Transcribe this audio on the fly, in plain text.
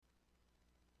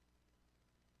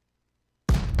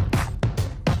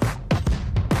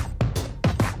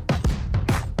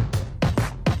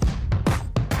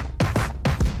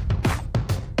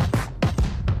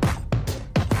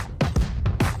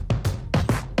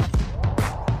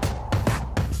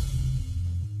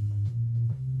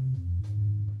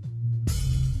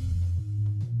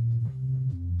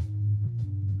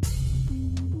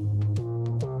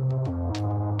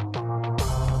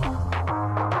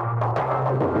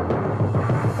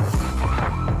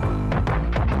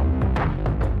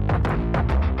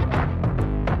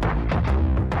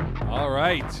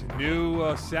right, new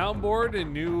soundboard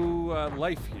and new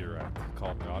life here at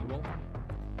Call Me Audible,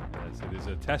 as it is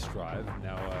a test drive,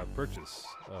 now a purchase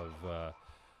of a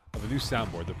new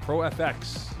soundboard, the Pro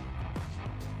FX.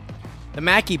 The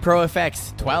Mackie Pro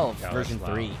FX 12 Yeah, version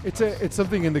that's 3. loud. It's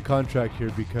something in the contract here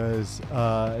because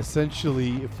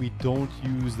essentially if we don't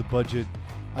use the budget,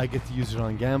 I get to use it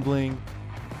on gambling.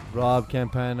 Rob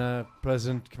Campana,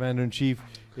 President, Commander-in-Chief,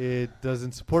 it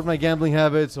doesn't support my gambling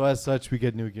habits, so as such, we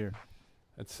get new gear.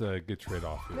 That's a good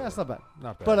trade-off here. Yeah, it's not bad.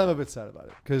 Not bad. But I'm a bit sad about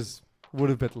it because would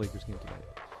have bet the Lakers game tonight.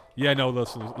 Yeah, no,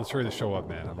 let's hurry the show up,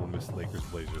 man. I'm going to miss the Lakers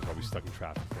Blazers. I'll be stuck in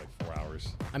traffic for like 4 hours.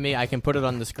 I mean, I can put it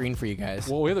on the screen for you guys.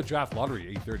 Well, we have the draft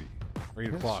lottery at 8:30 or 8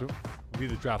 Yeah, o'clock. sure. We need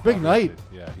the draft Big lottery. night.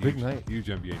 Yeah, Big huge, night. Huge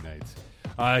NBA nights.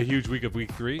 Huge week of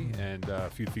week 3 and a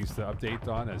few things to update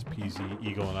on as PZ,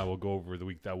 Eagle, and I will go over the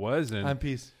week that was. And I'm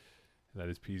Peace. that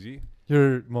is PZ.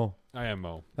 You're Mo. I am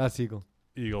Mo. That's Eagle.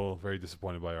 Eagle, very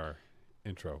disappointed by our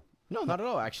intro. No, not at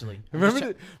all, actually.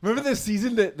 Remember the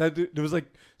season that there was like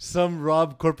some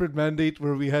Rob corporate mandate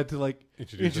where we had to like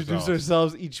introduce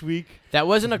ourselves each week? That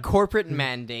wasn't a corporate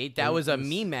mandate. That was a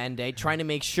me mandate, trying to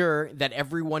make sure that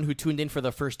everyone who tuned in for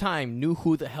the first time knew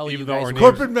who the hell Even you though guys our were. names-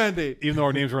 Corporate mandate. Even though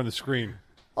our names are on the screen.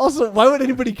 Also, why would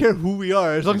anybody care who we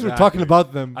are as long as we're talking Exactly.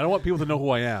 about them? I don't want people to know who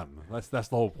I am. That's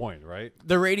the whole point, right?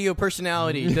 The radio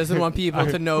personality doesn't want people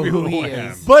to know who he I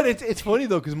am. is. But it's funny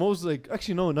though because Mo's like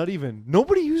actually no, not even.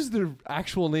 Nobody uses their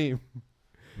actual name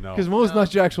No. because Mo's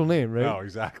not your actual name, right? No,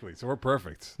 exactly. So we're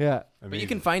perfect. Yeah. But you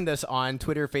can find us on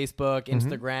Twitter, Facebook,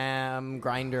 Instagram,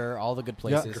 Grinder, all the good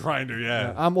places. Grinder,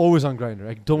 yeah. I'm always on Grinder.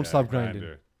 I don't Yeah, stop grinding.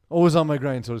 Grindr. Always on my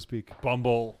grind, so to speak.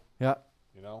 Bumble, Yeah.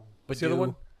 you know. But What's the other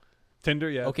one? Tinder,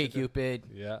 yeah. Okay, Tinder. Cupid,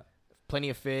 Yeah. Plenty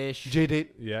of Fish. J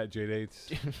date. Yeah, J-Dates.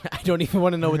 I don't even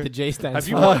want to know what the J stands Have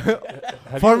you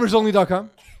for. FarmersOnly.com.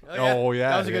 Oh, yeah.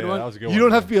 That was a good one. That was a good You one.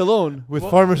 don't have to be alone with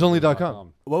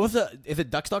FarmersOnly.com. What was the? Is it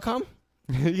ducks.com?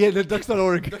 Yeah, the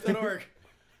ducks.org.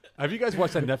 Have you guys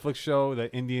watched that Netflix show,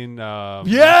 that Indian?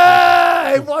 Yeah,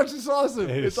 I watched. It's awesome.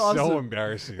 It's awesome. so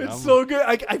embarrassing. It's so good.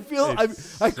 I feel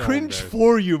It's I so cringe embarrassing.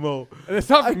 for you, Mo. And it's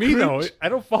not I for me though. cringe. I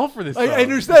don't fall for this. I stuff.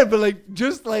 understand, but like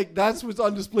just like that's what's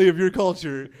on display of your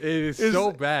culture. It is It's-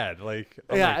 so bad. Like,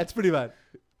 I'm Yeah, like- it's pretty bad.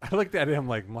 I looked at it. I'm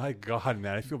like, my God,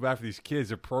 man. I feel bad for these kids.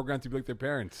 They're programmed to be like their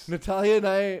parents. Natalia and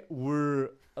I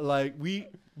were like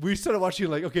we started watching it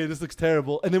like, okay, this looks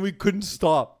terrible, and then we couldn't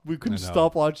stop. We couldn't I know.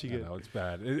 stop watching I it. know, it's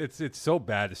bad. It's so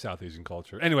bad, the South Asian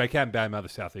culture. Anyway, I can't badmouth the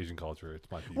South Asian culture.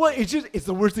 It's my people. Well, it's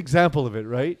the worst example of it,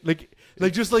 right? Like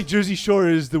just like Jersey Shore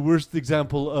is the worst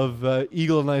example of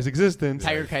Eagle and I's existence.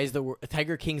 Tiger King's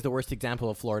the worst example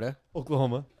of Florida.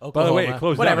 Oklahoma. By the way, it Oklahoma.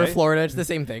 closed Whatever, down, eh? Florida, it's the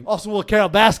same thing. Also, well, Carol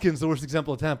Baskin's the worst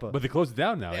example of Tampa. But they closed it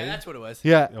down now, Yeah, eh? that's what it was.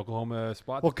 yeah, The Oklahoma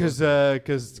spot. well, because Carol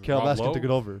Rob Baskin Lowe? took it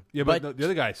over. Yeah, but But- the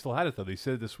other guy still had it though. They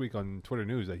said this week on Twitter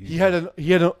News that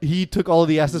He took all of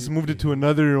the assets and moved it to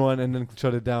another one and then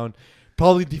shut it down,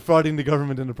 probably defrauding the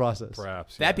government in the process.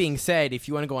 perhaps. That being said, if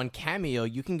you want to go on Cameo,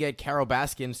 you can get Carol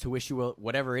Baskins to wish you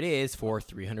whatever it is for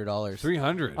 $300.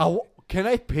 300. Can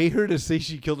I pay her to say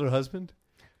she killed her husband?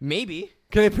 Maybe.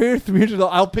 Can I pay her $300?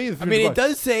 I'll pay the $300. I mean, it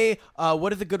does say, what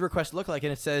does a good request look like?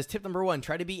 And it says, tip number 1,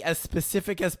 try to be as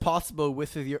specific as possible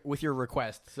with your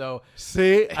request. So,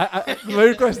 Say, my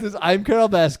request is, I'm Carol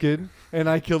Baskin, and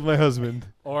I killed my husband.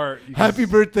 Or you can Happy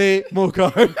birthday,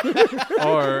 Mokan.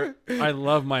 or I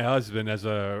love my husband as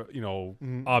a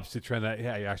opposite trend that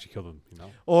I actually killed him.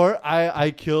 Or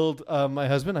I killed my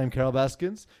husband. I'm Carol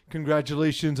Baskins.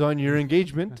 Congratulations on your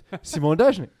engagement, Simone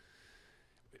Dajny.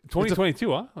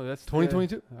 2022, huh? Oh, that's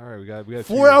 2022. All right, we got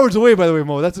 4 hours away, by the way,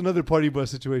 Mo. That's another party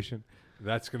bus situation.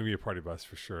 That's gonna be a party bus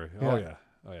for sure. Yeah.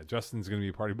 Oh yeah. Justin's gonna be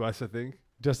a party bus, I think.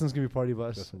 Justin's gonna be party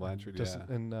bus. Justin Blanchard,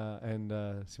 and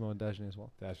Simone Dajny as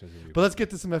well. Dash is gonna be. But let's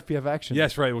get to some FPF action.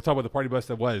 Yes, right. We'll talk about the party bus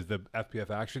that was the FPF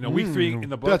action. Now, week 3 in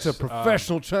the books. That's a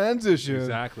professional transition.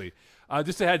 Exactly.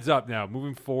 Just a heads up now.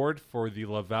 Moving forward for the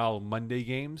Laval Monday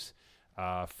games,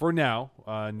 for now,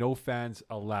 no fans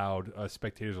allowed,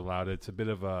 spectators allowed. It's a bit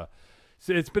of a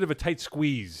tight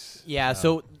squeeze. yeah,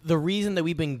 so the reason that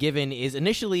we've been given is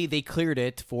initially they cleared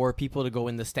it for people to go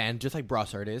in the stand, just like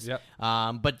Brossard is. Yep.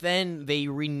 But then they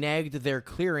reneged their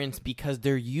clearance because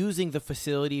they're using the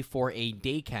facility for a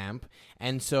day camp.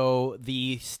 And so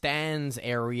the stands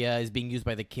area is being used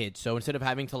by the kids. So instead of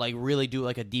having to really do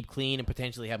a deep clean and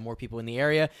potentially have more people in the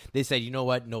area, they said, you know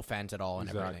what, no fans at all and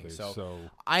Exactly. everything. So So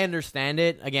I understand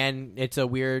it. Again, it's a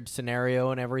weird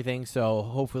scenario and everything. So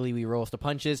hopefully we roll the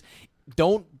punches.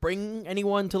 Don't bring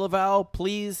anyone to Laval,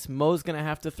 please. Mo's going to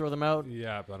have to throw them out.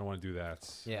 yeah, but I don't want to do that.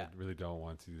 Yeah. I really don't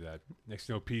want to do that. Next,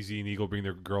 PZ and Eagle bring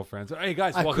their girlmeans. Hey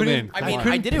guys, I welcome in. couldn't, I mean, I I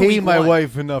couldn't did it pay week my one.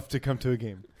 wife enough to come to a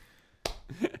game.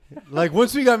 Like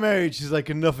once we got married, she's like,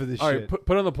 enough of this All shit. right,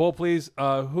 put on the poll, please.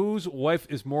 Whose wife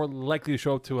is more likely to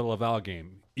show up to a Laval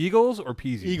game? Eagles or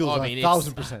Peasy? Eagles, Oh, I are mean,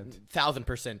 1,000%.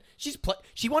 1,000%.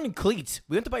 She wanted cleats.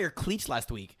 We went to buy her cleats last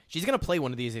week. She's gonna play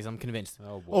one of these days. I'm convinced.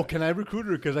 Oh, boy. Oh, can I recruit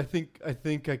her? Because I think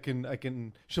I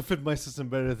can. She'll fit my system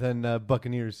better than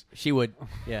Buccaneers. She would.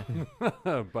 Yeah.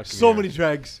 So many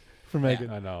drags for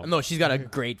Megan. I know. No, she's got a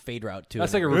great fade route too.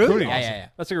 That's like a Really? recruiting. Yeah, yeah, yeah.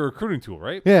 That's like a recruiting tool,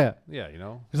 right? Yeah, Yeah, you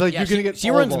know. it's like Yeah, you're gonna get. she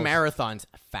all runs balls. marathons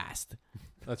fast.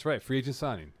 That's right. Free agent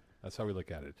signing. That's how we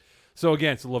look at it. So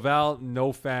again, so Laval,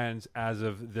 no fans as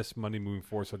of this Monday moving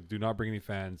forward. So do not bring any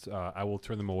fans. I will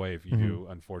turn them away if you do.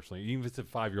 Unfortunately, even if it's a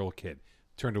 5-year-old kid,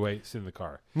 turned away, sit in the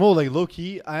car. Mo, like low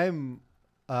key, I'm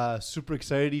super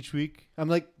excited each week. I'm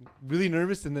like really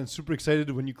nervous and then super excited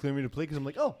when you clear me to play because I'm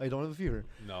like, oh, I don't have a fever.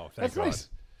 No, thank That's God. nice.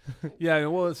 Yeah,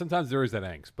 well, sometimes there is that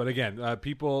angst, but again,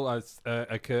 people,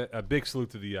 a big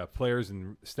salute to the players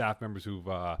and staff members who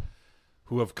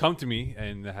have come to me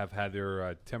and have had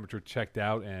their temperature checked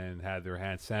out and had their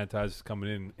hands sanitized coming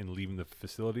in and leaving the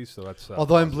facility. So that's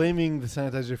Although I'm blaming the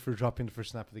sanitizer for dropping the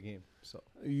first snap of the game, so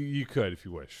you could if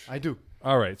you wish. I do.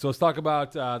 All right, so let's talk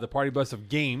about the party bus of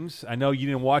games. I know you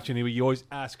didn't watch any, but you always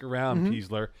ask around,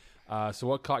 Peasler. So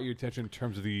what caught your attention in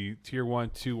terms of the tier 1,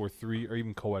 2, or 3, or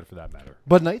even co-ed for that matter?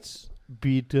 Bud Knights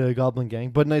beat Goblin Gang.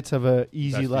 Bud Knights have a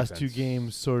easy Best last defense. 2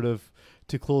 games, sort of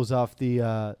to close off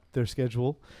the their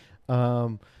schedule.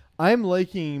 I'm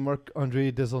liking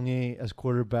Marc-Andre Desaulniers as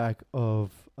quarterback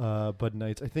of Bud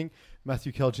Knights. I think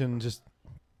Matthew Kelchin just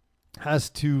has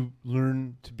to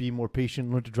learn to be more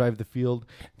patient, learn to drive the field.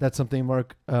 That's something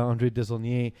Marc-Andre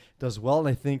Desaulniers does well, and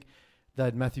I think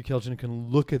that Matthew Kelchin can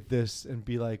look at this and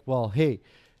be like, well, hey,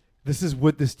 this is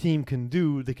what this team can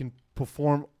do. They can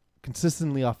perform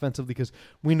consistently offensively because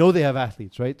we know they have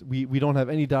athletes, right? We don't have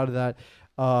any doubt of that.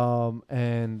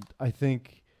 And I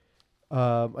think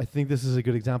this is a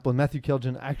good example. And Matthew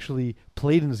Kelchin actually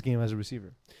played in this game as a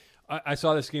receiver. I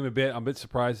saw this game a bit. I'm a bit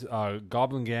surprised.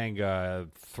 Goblin Gang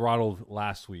throttled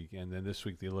last week, and then this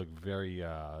week they look very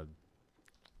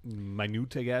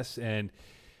minute, I guess. And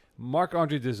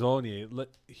Marc-Andre Desaulniers,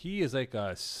 he is like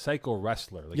a psycho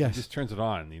wrestler. Like Yes. he just turns it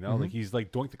on, you know? Like he's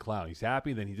like Doink the Clown. He's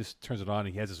happy, then he just turns it on,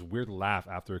 and he has this weird laugh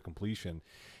after a completion.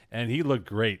 And he looked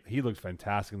great. He looked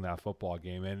fantastic in that football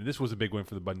game. And this was a big win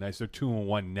for the Bud Knights. They're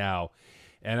 2-1 now.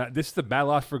 And this is the bad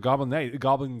loss for Goblin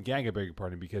Gang, I beg your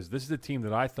pardon, because this is a team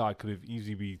that I thought could have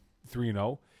easily be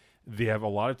 3-0. They have a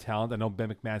lot of talent. I know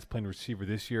Ben McMahon's playing receiver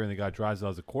this year, and they got Drysdale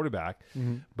as a quarterback.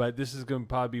 But this is going to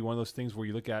probably be one of those things where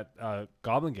you look at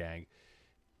Goblin Gang,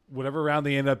 whatever round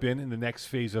they end up in the next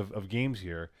phase of games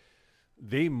here,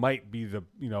 they might be the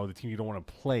team you don't want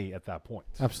to play at that point.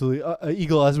 Absolutely.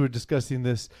 Eagle, as we're discussing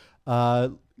this,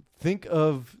 think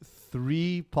of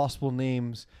 3 possible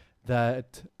names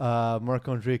that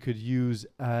Marc-Andre could use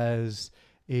as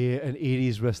an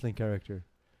 80s wrestling character.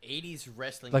 80s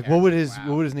wrestling. Like character. what would his Wow.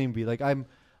 what would his name be? Like I'm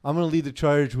gonna lead the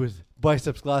charge with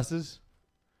biceps glasses.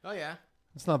 Oh yeah.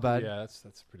 It's not bad. Yeah, that's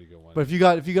a pretty good one. But if you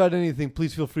got anything,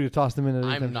 please feel free to toss them in. At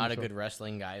any time I'm not a during the good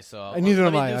wrestling guy, so neither let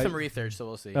am me I. do some research, so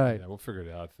we'll see. show. All right. Yeah, we'll figure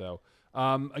it out though.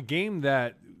 A game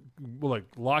that, well, like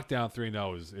lockdown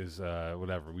 3-0 is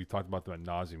whatever. We talked about them ad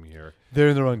nauseum here. They're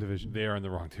in the wrong division. They are in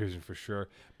the wrong division for sure.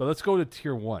 But let's go to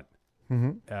tier 1.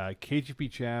 Mm-hmm.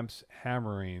 KGP champs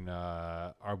hammering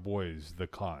our boys, the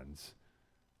Cons.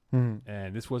 Mm-hmm.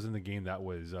 And this wasn't the game that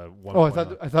was 1. Oh, I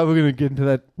thought we were gonna get into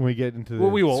that when we get into the Well,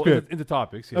 we will script. into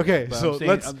topics. Yeah. Okay, But so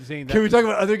I'm saying that Can we talk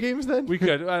about other games then? We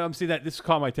could. I'm saying that this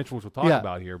caught my attention, which we'll talk Yeah.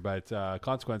 about here. But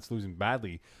Consequence losing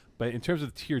badly. But in terms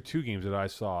of the tier 2 games that I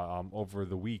saw over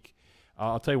the week,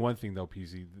 I'll tell you one thing though,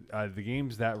 PZ. The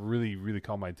games that really, really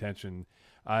caught my attention,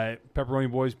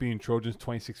 Pepperoni Boys being Trojans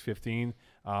 26-15.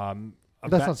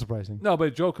 That's not surprising. No,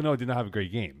 but Joe Cano did not have a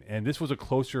great game. And this was a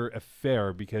closer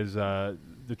affair because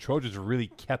the Trojans really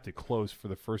kept it close for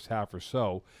the first half or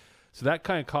so. So that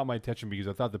kind of caught my attention because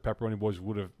I thought the Pepperoni Boys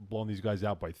would have blown these guys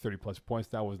out by 30-plus points.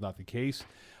 That was not the case.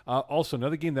 Also,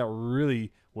 another game that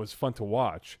really was fun to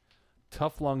watch,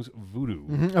 Tough Lungs Voodoo.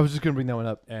 Mm-hmm. I was just gonna bring that one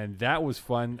up. And that was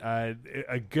fun.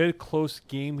 A good, close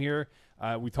game here.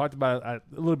 We talked about it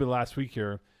a little bit last week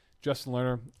here. Justin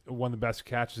Lerner, one of the best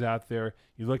catches out there.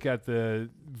 You look at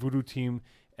the Voodoo team,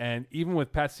 and even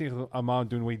with Pat Saint-Amand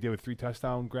doing what he did with 3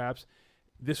 touchdown grabs,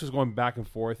 this was going back and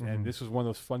forth, and this was one of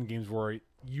those fun games where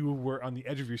you were on the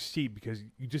edge of your seat because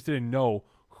you just didn't know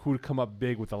who would come up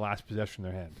big with the last possession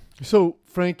in their hand. So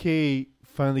Frank K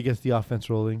finally gets the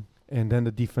offense rolling, and then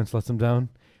the defense lets him down,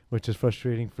 which is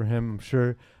frustrating for him, I'm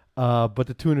sure. But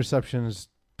the 2 interceptions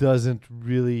doesn't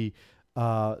really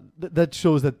that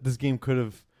shows that this game could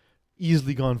have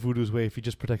easily gone Voodoo's way if he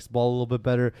just protects the ball a little bit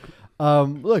better.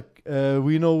 Look,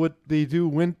 we know what they do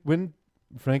when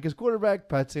Frank is quarterback.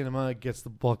 Pat Saint-Amand gets the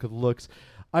bulk of the looks.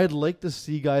 I'd like to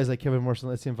see guys like Kevin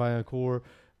Morrison, Etienne Vaillancourt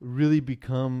really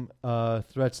become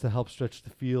threats to help stretch the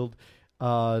field.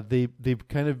 They've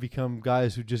kind of become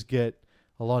guys who just get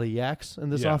a lot of yaks in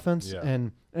this offense. Yeah.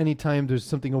 And anytime there's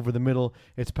something over the middle,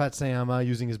 it's Pat Saint-Amand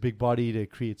using his big body to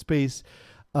create space.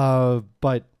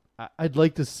 But I'd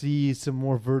like to see some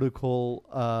more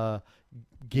vertical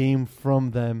game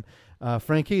from them.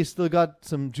 Frank Hayes still got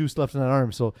some juice left in that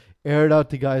arm, so air it out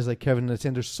to guys like Kevin and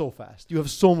Etienne. They're so fast. You have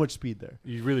so much speed there.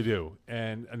 You really do.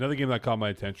 And another game that caught my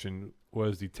attention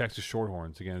was the Texas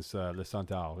Shorthorns against Les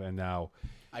Santal. And now...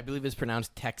 I believe it's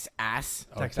pronounced Tex-Ass.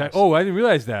 I didn't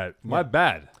realize that. My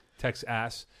bad.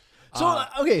 Tex-Ass. So,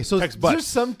 so Tex Butts. there's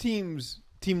some team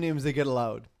names that get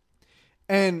allowed.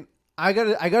 And I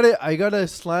gotta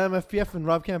slam FPF and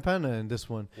Rob Campana in this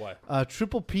one. What?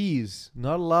 Triple P's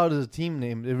not allowed as a team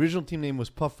name. The original team name was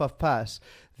Puff Puff Pass.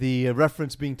 The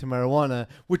reference being to marijuana,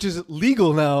 which is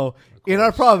legal now in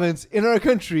our province, in our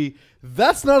country.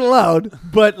 That's not allowed,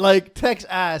 but like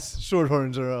Tex-Ass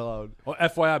Shorthorns are allowed. Well,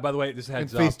 FYI, by the way, this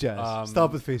heads And face up. jazz.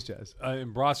 Stop with face jazz.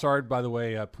 In Brossard, by the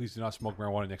way, please do not smoke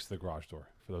marijuana next to the garage door.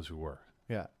 For those who were,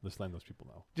 Yeah, let's let those people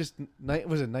know. just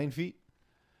was it 9 feet?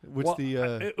 What's Well, the?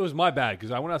 It was my bad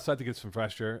because I went outside to get some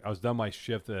fresh air. I was done my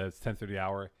shift at 10:30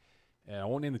 hour, and I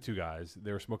won't name the two guys.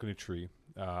 They were smoking a tree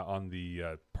on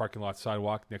the parking lot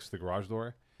sidewalk next to the garage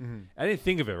door. Mhm. I didn't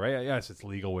think of it, right? Yes, it's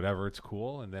legal, whatever, it's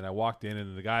cool. And then I walked in,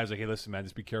 and the guy was like, "Hey, listen, man,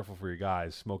 just be careful for your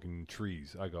guys smoking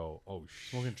trees." I go, "Oh,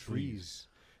 Smoking trees.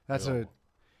 That's I a. go,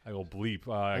 I go bleep.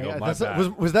 I go, my that's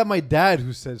bad. was that my dad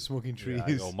who said smoking trees?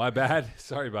 Yeah, I go, my bad.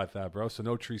 Sorry about that, bro. So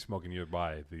no tree smoking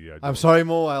nearby. I'm sorry,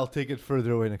 Mo. I'll take it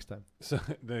further away next time. So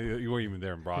you weren't even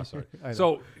there in Brossard. I know.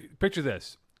 So picture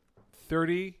this: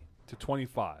 30 to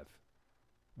 25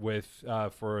 with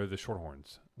for the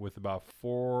Shorthorns, with about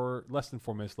less than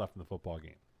 4 minutes left in the football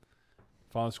game.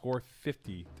 Final score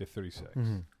 50 to 36.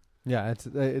 Yeah,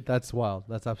 that's wild.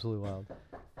 That's absolutely wild.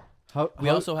 We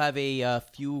also have a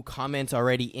few comments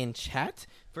already in chat.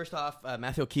 First off,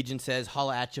 Matthew Keegan says,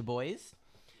 "Holla at ya, boys."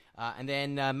 And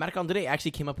then Marc-André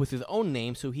actually came up with his own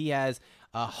name, so he has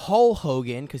Hull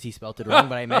Hogan, because he spelled it wrong,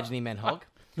 but I imagine he meant Hulk.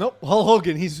 Nope, Hull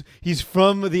Hogan. He's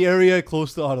from the area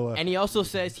close to Ottawa. And he also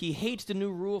says he hates the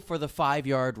new rule for the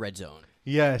 5-yard red zone.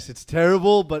 Yes, it's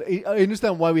terrible, but I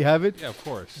understand why we have it. Yeah, of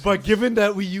course. But given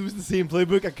that we use the same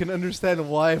playbook, I can understand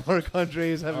why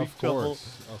Marc-Andre is having trouble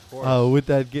Of course. with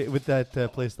that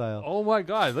play style. Oh my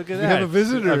God! Look at We that. have a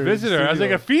visitor A in visitor. I was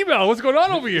like, studio. a female. What's going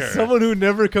on over here? Someone who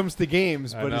never comes to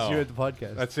games, I but is know. here at the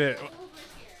podcast. That's it.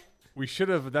 We should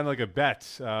have done like a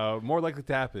bet. More likely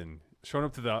to happen: showing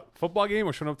up to the football game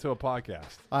or showing up to a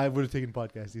podcast. I would have taken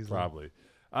podcast easily. Probably.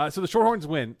 So the Shorthorns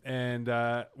win, and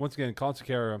once again, Colin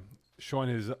Sakara showing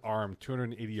his arm,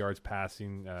 280 yards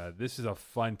passing. This is a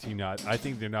fun team now. I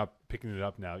think they're not picking it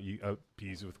up now,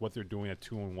 Peas, with what they're doing at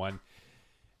 2-1.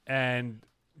 And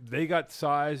they got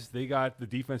size, they got the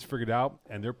defense figured out,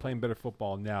 and they're playing better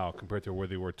football now compared to where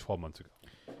they were 12 months ago.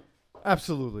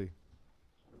 Absolutely.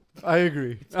 I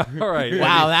agree. All right.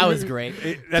 Wow, that was great.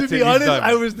 To be honest,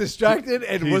 I was distracted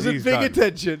and wasn't He's paying done.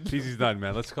 attention. He's done,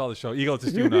 man. Let's call the show. Eagle, it's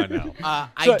just you and I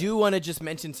now. I do want to just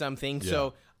mention something. Yeah.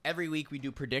 So every week we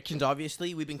do predictions,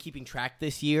 obviously. We've been keeping track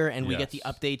this year, and we get the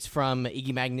updates from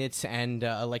Iggy Magnets and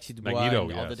Alexis Dubois Magneto,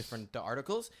 and all the yes. different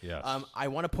articles. Yes. I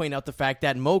want to point out the fact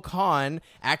that Mo Khan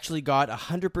actually got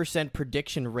 100%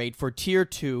 prediction rate for Tier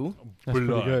 2, That's pretty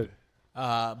Blood. good.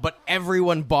 but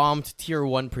everyone bombed Tier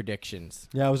 1 predictions.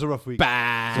 Yeah, it was a rough week. So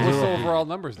Bad. what's the overall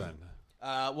numbers then?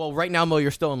 Well, right now, Mo,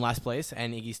 you're still in last place,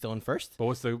 and Iggy's still in first. But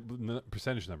what's the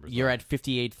percentage numbers? You're at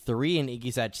 58.3, and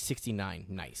Iggy's at 69.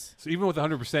 Nice. So even with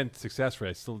 100% success rate,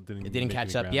 I still didn't. It didn't make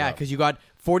catch me up, round yeah, because you got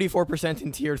 44%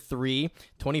 in Tier 3,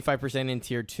 25% in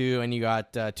Tier 2, and you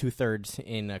got 2/3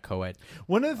 in co-ed.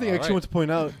 One other thing I All actually right. want to point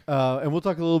out, and we'll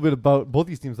talk a little bit about both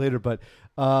these teams later, but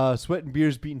Sweat and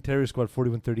Beers beating Terror Squad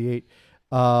 41-38.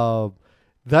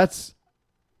 That's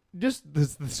just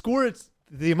the score. It's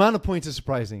the amount of points is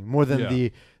surprising more than Yeah.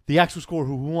 the actual score.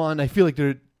 Who won? I feel like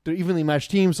they're evenly matched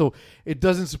teams, so it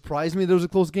doesn't surprise me there was a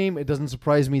close game. It doesn't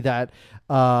surprise me that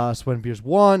Sweat and Beers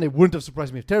won. It wouldn't have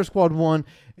surprised me if Terror Squad won.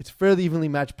 It's fairly evenly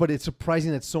matched, but it's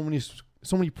surprising that so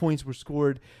many points were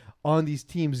scored on these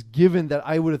teams, given that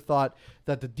I would have thought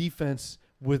that the defense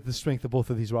with the strength of both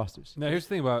of these rosters. Now here's the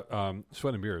thing about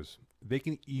Sweat and Beers. They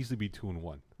can easily be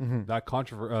 2-1. Mm-hmm.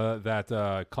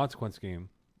 That consequence game,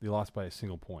 they lost by a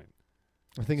single point.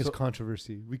 I think it's So-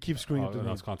 controversy. We keep screwing up the no,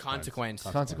 name. it's Consequence.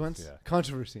 Consequence? Yeah,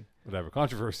 Controversy. whatever.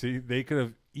 Controversy. They could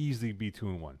have easily be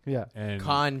 2-1. Yeah. And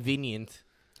Convenient.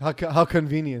 How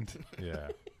convenient. yeah.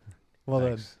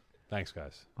 Well Thanks,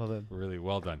 guys. done. Really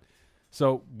well done.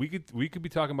 So we could be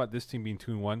talking about this team being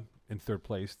 2-1 in third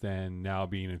place, then now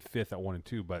being in fifth at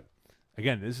 1-2. But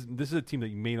again, this is a team that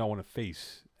you may not want to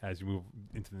face as you move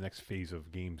into the next phase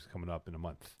of games coming up in a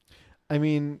month. I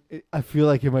mean, I feel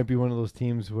like it might be one of those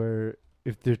teams where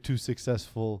if they're too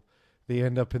successful, they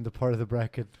end up in the part of the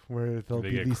bracket where they'll They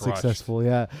be get least crushed. successful.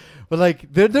 Yeah, but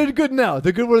like they're good now.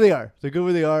 They're good where they are. They're good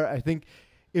where they are. I think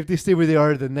if they stay where they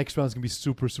are, the next round's gonna be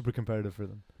super competitive for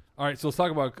them. All right, so let's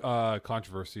talk about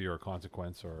controversy or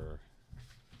consequence or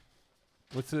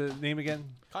what's the name again?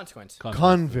 Consequence.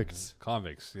 Convicts.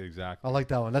 Convicts, exactly. I like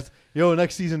that one. That's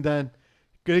next season, Dan.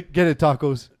 Get it,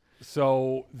 tacos.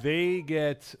 So they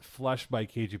get flushed by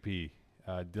KGP.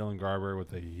 Dylan Garber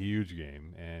with a huge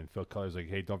game, and Phil Keller's like,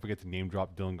 "Hey, don't forget to name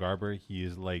drop Dylan Garber. He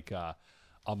is like a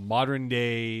modern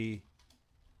day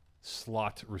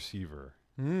slot receiver,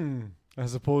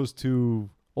 As opposed to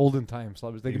olden time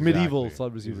slot receivers, like medieval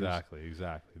slot receivers. Exactly.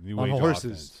 New On age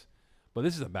horses. offense. But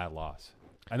this is a bad loss.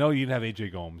 I know you didn't have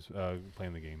AJ Gomes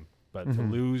playing the game, but to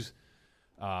lose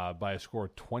by a score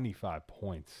of 25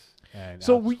 points. And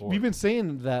So outscored. we've been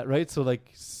saying that, right? So like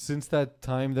since that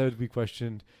time that we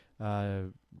questioned,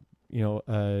 Phil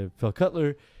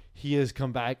Cutler, he has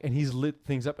come back and he's lit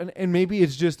things up. And maybe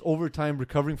it's just over time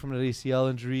recovering from an ACL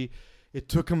injury. It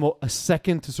took him a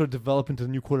second to sort of develop into the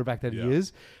new quarterback that he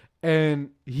is. And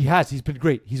he's been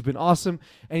great. He's been awesome.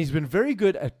 And he's been very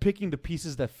good at picking the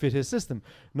pieces that fit his system.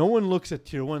 No one looks at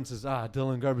tier one and says,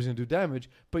 Dylan Garber's going to do damage.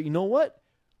 But you know what?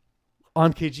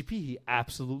 On KGP, he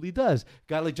absolutely does.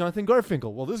 Guy like Jonathan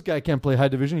Garfinkel. Well, this guy can't play high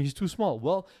division. He's too small.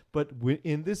 Well, but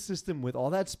in this system, with all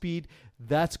that speed,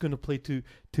 that's going to play to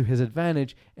his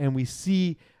advantage. And we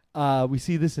see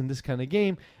this in this kind of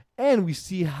game. And we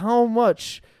see how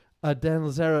much Dan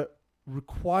Lazara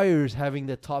requires having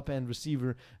that top-end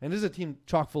receiver. And this is a team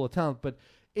chock full of talent. But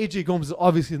AJ Gomes is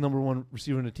obviously the number one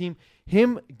receiver in the team.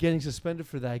 Him getting suspended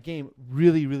for that game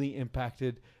really, really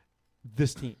impacted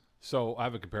this team. So I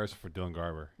have a comparison for Dylan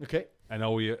Garber. Okay. I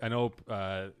know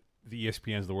the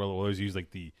ESPNs of the world will always use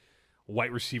like the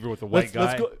white receiver with the white guy.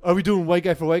 Let's go. Are we doing white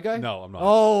guy for white guy? No, I'm not.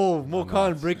 Oh, I'm Mo not.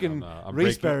 Khan breaking I'm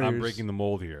race breaking, barriers. I'm breaking the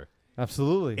mold here.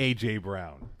 Absolutely. AJ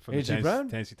Brown from the A.J. Brown?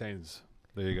 Tennessee Titans.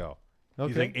 There you go. Okay.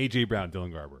 He's like AJ Brown,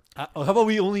 Dylan Garber. How about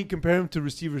we only compare him to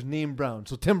receivers named Brown?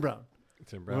 So Tim Brown.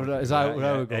 Tim Brown. Is that where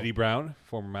I would go? Eddie Brown,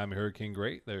 former Miami Hurricane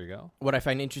great. There you go. What I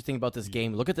find interesting about this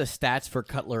game, look at the stats for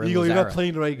Cutler and Eagle, you're not Lazara.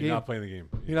 playing the right You're game. not playing the game.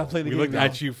 You're not playing the we game looked now.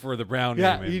 at you for the Brown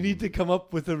Yeah, name. you and- need to come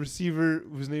up with a receiver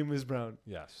whose name is Brown.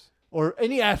 Yes. Or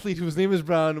any athlete whose name is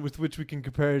Brown with which we can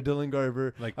compare Dylan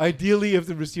Garber. Like- Ideally, if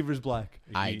the receiver is black.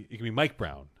 It can be Mike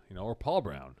Brown, or Paul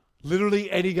Brown.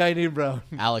 Literally any guy named Brown.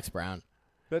 Alex Brown.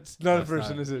 That's not That's a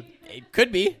person, not- is it? It could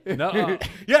be. No.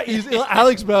 Yeah, he's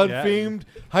Alex Brown, Yeah. famed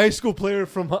high school player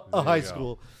from There a you high go.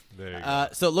 school. There you go.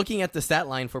 So looking at the stat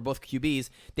line for both QBs,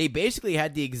 they basically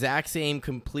had the exact same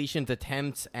completions,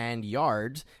 attempts, and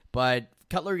yards, but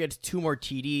Cutler gets 2 more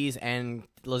TDs, and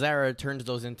Lazara turns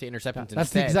those into interceptions That's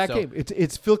the instead. exact So game.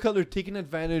 It's Phil Cutler taking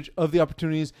advantage of the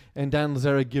opportunities and Dan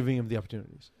Lazara giving him the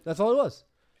opportunities. That's all it was.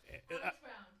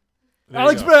 There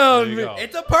Alex you go. Brown. There you go.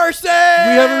 It's a person!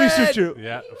 We have a researcher.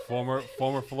 Yeah,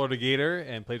 former Florida Gator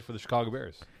and played for the Chicago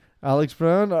Bears. Alex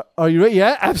Brown, are you ready?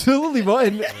 Yeah, absolutely. Mo.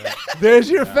 And there's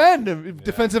your fandom,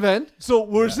 defensive end. So what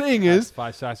we're saying That's is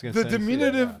 5 sacks against the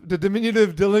Tennessee.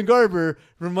 diminutive Dylan Garber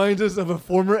reminds us of a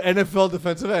former NFL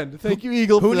defensive end. Thank you,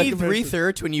 Eagle. Who for that needs comparison.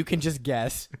 research when you can just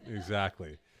guess?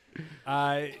 Exactly.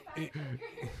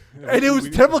 And it was a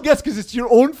terrible guess because it's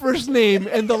your own first name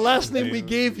and the last name we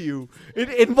gave you. It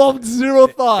involved zero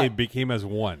thought. It became as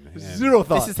one. and- Zero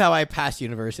thought. This is how I passed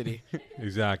university.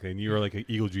 Exactly. And you were like an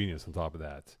Eagle genius on top of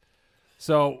that.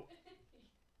 So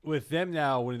with them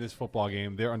now winning this football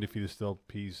game, they're undefeated still.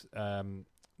 Peas.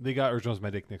 They got Urgence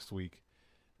Medic next week.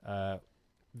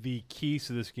 The keys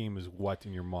to this game is what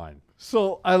in your mind?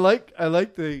 So I like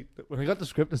the when I got the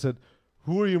script, I said,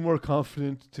 "Who are you more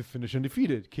confident to finish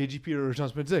undefeated, KGP or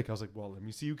Urgence Medzik?" I was like, "Well, let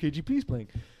me see who KGP is playing."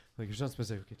 Like Urgence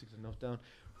Medzik, okay, take the note down.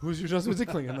 Who's Urgence Medzik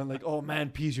playing? And I'm like, "Oh man,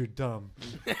 Peas, you're dumb."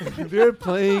 They're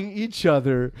playing each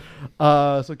other.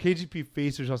 So KGP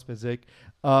face Urgence Medzik.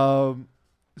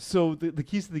 So the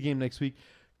keys to the game next week.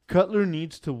 Cutler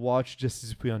needs to watch Justice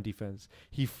Dupuis on defense.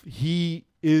 He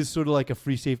is sort of like a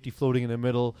free safety floating in the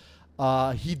middle.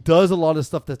 He does a lot of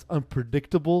stuff that's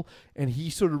unpredictable, and he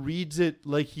sort of reads it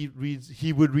like he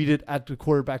would read it at the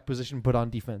quarterback position, but on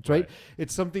defense, right?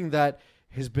 It's something that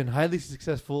has been highly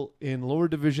successful in lower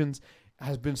divisions.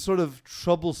 has been sort of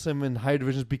troublesome in higher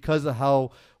divisions because of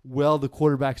how well the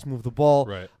quarterbacks move the ball.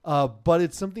 Right. But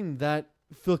it's something that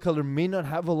Phil Cutler may not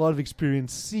have a lot of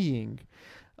experience seeing.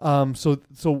 So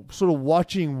sort of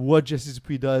watching what Jesse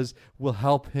Dupuis does will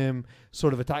help him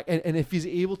sort of attack. And if he's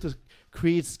able to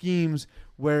create schemes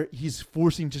where he's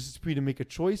forcing Jesse Dupuis to make a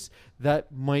choice,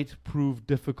 that might prove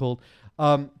difficult.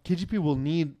 KGP will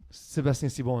need Sebastien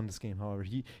Cibon in this game, however.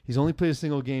 He's only played a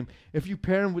single game. If you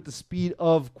pair him with the speed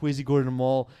of Kwesi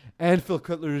Gordon-Mall and Phil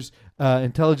Cutler's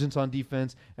intelligence on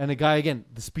defense, and the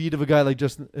speed of a guy like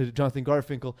Jonathan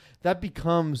Garfinkel, that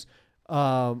becomes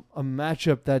a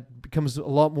matchup that becomes a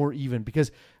lot more even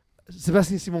because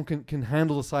Sebastien Cibon can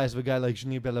handle the size of a guy like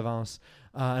Julien Bellavance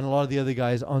and a lot of the other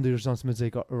guys on the Jean Smith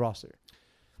roster.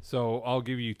 So I'll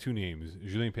give you two names: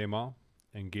 Julien Paymal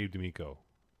and Gabe D'Amico.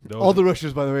 All the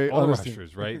rushers, by the way. All the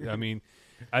rushers, right? I mean,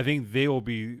 I think they will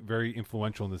be very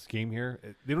influential in this game here.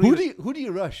 Who do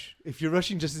you rush if you're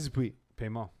rushing Justice Dupuis?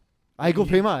 Paymal. I go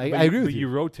Paymal. I agree with But you. you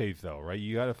rotate though, right?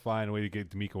 You got to find a way to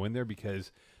get D'Amico in there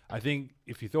because I think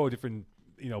if you throw a different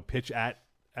pitch at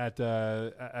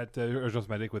Urgence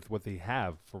Medic with what they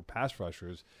have for pass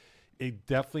rushers, it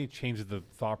definitely changes the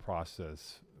thought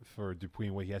process for Dupuis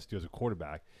and what he has to do as a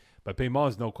quarterback. But Paymal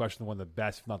is no question one of the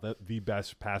best, if not the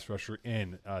best pass rusher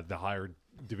in the higher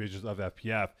divisions of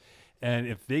FPF. And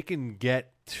if they can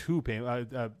get to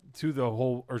the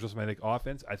whole Urgence Medic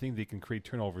offense, I think they can create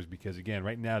turnovers because, again,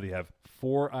 right now they have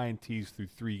 4 INTs through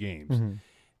 3 games. Mm-hmm.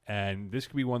 And this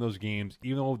could be one of those games,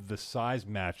 even though the size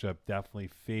matchup definitely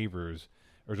favors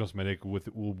Urgence Medic with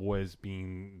the Ool Boys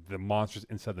being the monsters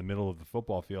inside the middle of the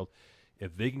football field.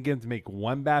 If they can get them to make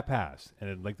one bad pass,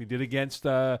 and like they did against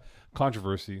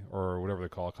Controversy or whatever they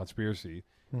call it, Conspiracy,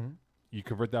 you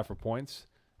convert that for points,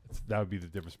 that would be the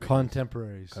difference.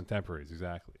 Contemporaries,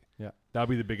 exactly. Yeah, that would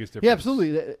be the biggest difference. Yeah,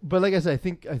 absolutely. But like I said,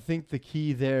 I think the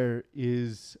key there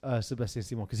is Sebastien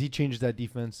Cibon because he changes that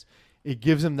defense. It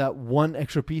gives him that one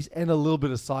extra piece and a little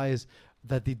bit of size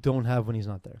that they don't have when he's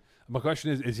not there. My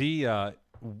question is he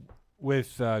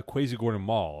with Kwesi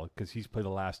Gordon-Mall because he's played the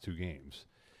last 2 games?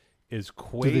 Is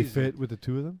Kwesi, do they fit with the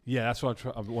two of them? Yeah, that's what I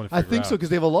want to figure out. I think so because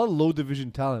they have a lot of low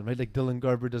division talent, right? Like Dylan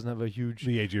Garber doesn't have a huge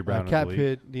the AJ Brown cap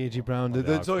hit. The AJ Brown, the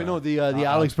Alex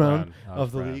Alex Brown Brown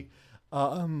of the league.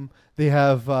 They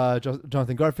have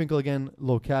Jonathan Garfinkel again,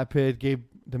 low cap hit. Gabe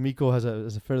D'Amico has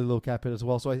a fairly low cap hit as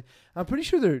well. So I'm pretty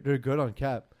sure they're good on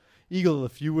cap. Eagle,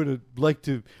 if you would like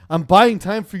to, I'm buying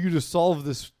time for you to solve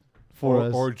this for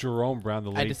us. Or Jerome Brown,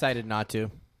 the late. I decided not to.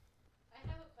 I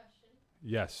have a question.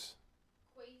 Yes.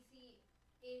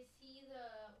 Is he the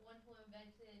one who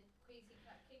invented Crazy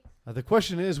Cupcakes? The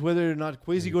question is whether or not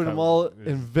Kwesi The Gordon-Mall is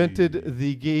invented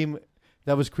the game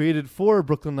that was created for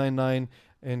Brooklyn Nine-Nine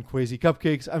and Kwesi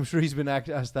Cupcakes. I'm sure he's been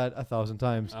asked that 1,000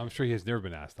 times. I'm sure he has never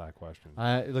been asked that question.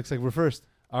 It looks like we're first.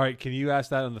 All right, can you ask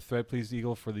that on the thread, please,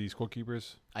 Eagle, for the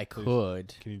scorekeepers? I Please.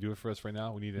 could. Can you do it for us right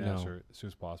now? We need an No. answer as soon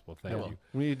as possible. Thank I will.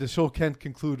 you. The show can't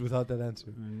conclude without that answer.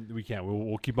 We can't.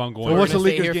 We'll keep on going. We'll watch the gonna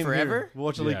stay Lakers here game forever? here. We'll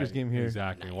watch the Lakers game here.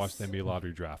 Exactly. Nice. Watch the NBA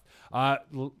lottery draft.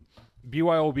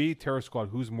 BYOB, Terror Squad,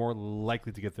 who's more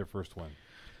likely to get their first win?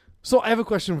 So I have a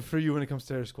question for you when it comes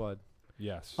to Terror Squad.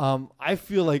 Yes. I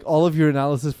feel like all of your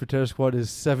analysis for Terror Squad is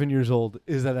 7 years old.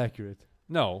 Is that accurate?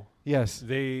 No. Yes.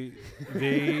 They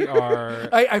are.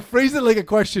 I phrased it like a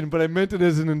question, but I meant it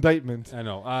as an indictment. I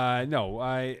know. No.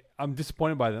 I'm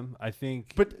disappointed by them. I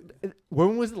think. But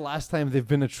when was the last time they've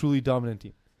been a truly dominant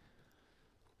team?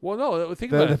 Well, no.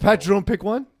 Think about The it. Pat Jerome pick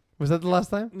one? Was that the last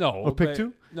time? No. Or pick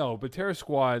 2? No, but Terror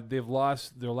Squad, they've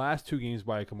lost their last 2 games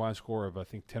by a combined score of, I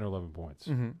think, 10 or 11 points.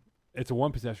 Mm-hmm. It's a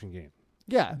 1-possession game.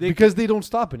 Yeah, They because they don't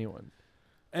stop anyone.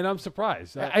 And I'm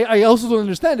surprised. I also don't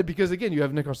understand it because, again, you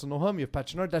have Nick Arsenault-Hum, you have Pat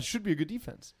Chenard. That should be a good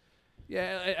defense.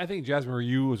 Yeah, I think Jasmine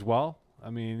Ryu as well. I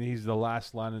mean, he's the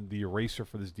last line of the eraser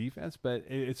for this defense, but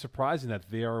it's surprising that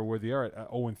they are where they are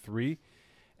at 0-3,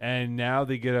 and now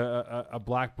they get a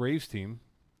Black Braves team.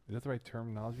 Is that the right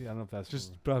terminology? I don't know if that's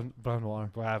Just brown noir.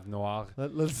 Brave Noir.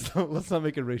 Let's not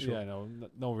make it racial. Yeah,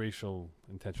 no racial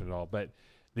intention at all. But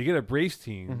they get a Braves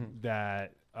team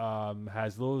that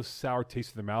has a little sour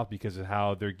taste in their mouth because of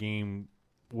how their game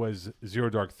was 0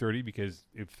 dark 30 because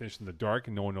it finished in the dark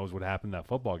and no one knows what happened in that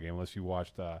football game unless you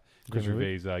watched Chris Game of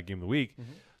the Gervais' Game of the Week.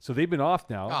 So they've been off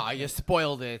now. Oh, you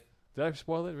spoiled it. Did I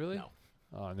spoil it, really? No.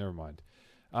 Oh, never mind.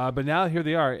 But now here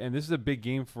they are, and this is a big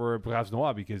game for Braves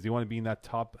Noir because they want to be in that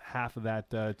top half of that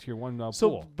Tier 1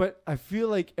 pool. But I feel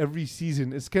like every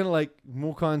season, it's kind of like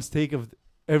Mokan's take of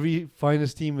every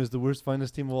finest team is the worst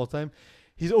finest team of all time.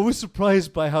 He's always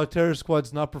surprised by how Terror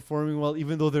Squad's not performing well,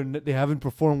 even though they haven't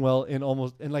performed well in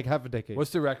like half a decade.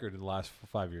 What's the record in the last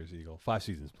 5 years, Eagle? 5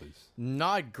 seasons, please.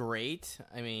 Not great.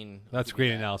 I mean, That's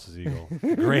great analysis, Eagle.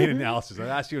 Great analysis. I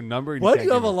asked you a number. And Why do can't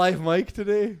you have give a it. live mic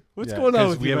today? What's Yeah, going on 'cause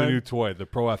with we you, have man? a new toy, the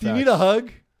Pro FX. Do you need a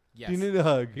hug? Yes, Do you need a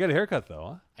hug? You got a haircut though,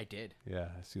 huh? I did. Yeah,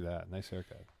 I see that. Nice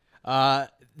haircut.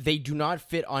 They do not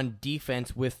fit on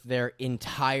defense with their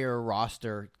entire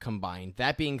roster combined.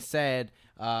 That being said,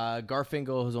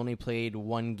 Garfinkel has only played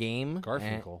one game.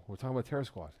 Garfinkel. We're talking about Terror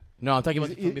Squad. No, I'm talking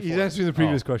about He's before. answering the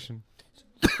previous Oh. question.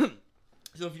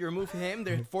 So if you remove him,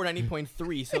 they're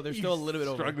 490.3, so they're still a little bit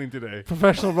over. Struggling today.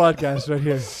 Professional broadcast right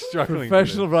here. Struggling.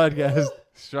 Professional broadcast.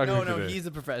 Struggling No, today. he's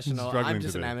a professional. Struggling I'm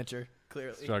just today. an amateur,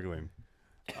 clearly. Struggling.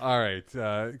 All right.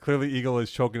 Clearly, Eagle is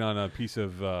choking on a piece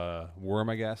of worm,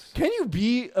 I guess. Can you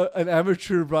be an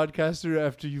amateur broadcaster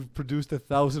after you've produced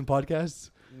 1,000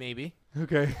 podcasts? Maybe.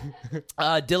 Okay.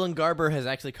 Dylan Garber has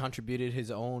actually contributed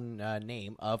his own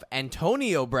name of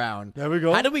Antonio Brown. There we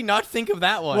go. How did we not think of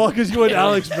that one? Well, because you went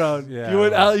Alex Brown. Yeah.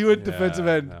 You went defensive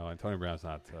end. No, Antonio Brown's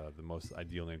not the most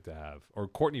ideal name to have. Or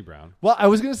Courtney Brown. Well, I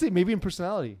was going to say maybe in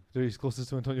personality. He's closest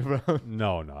to Antonio Brown.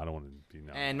 No, I don't want to be.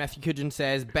 No, And Matthew Kudrin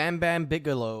says Bam Bam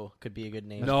Bigelow could be a good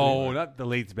name. no, not the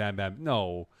late Bam Bam.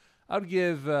 No, I would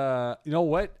give. You know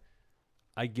what?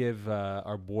 I give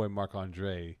our boy Marc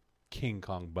Andre King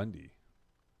Kong Bundy.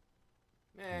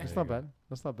 That's not bad.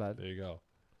 That's not bad. There you go.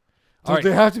 So All right.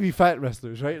 they have to be fat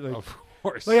wrestlers, right? Like, Of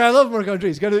course. I love Marc Andre.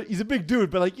 He's a big dude,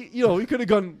 but like he could have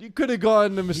gone. You could have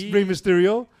gone to Rey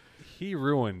Mysterio. He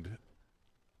ruined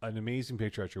an amazing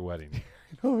picture at your wedding.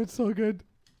 Oh, it's so good.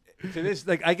 To this,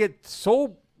 like, I get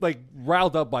so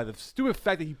riled up by the stupid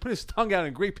fact that he put his tongue out in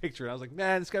a great picture, and I was like,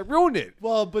 man, this guy ruined it.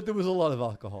 Well, but there was a lot of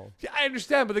alcohol. Yeah, I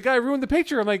understand, but the guy ruined the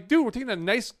picture. I'm like, dude, we're taking a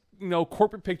nice,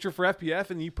 corporate picture for FPF,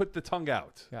 and you put the tongue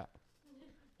out. Yeah.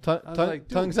 was like, dude.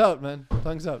 Tongues out, man.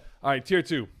 Tongues out. All right, tier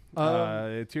 2.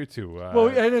 Tier 2. Well,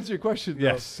 I didn't answer your question. though.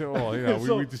 yes. So,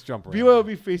 So, we just jump around.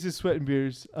 BYOB faces Sweat and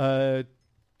Beers.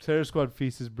 Terror Squad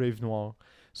faces Brave Noir.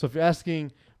 So if you're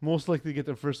asking, most likely to get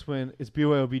their first win, it's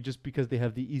BYOB just because they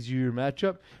have the easier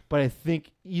matchup. But I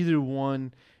think either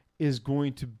one is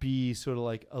going to be sort of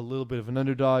like a little bit of an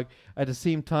underdog. At the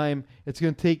same time, it's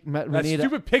going to take Matt That Renee.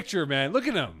 stupid picture, man. Look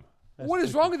at him. What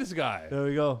is wrong with this guy? There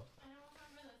we go.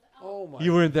 Oh my.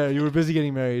 You weren't there. You were busy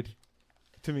getting married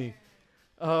to me.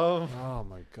 Oh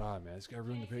my God, man! This guy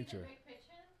ruined the picture.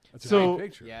 That's a So- great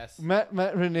picture. Yes. Matt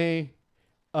Renee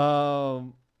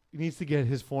needs to get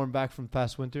his form back from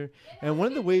past winter. And one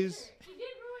of the ways... He did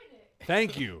ruin it.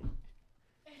 Thank you.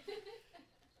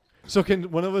 So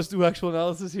can one of us do actual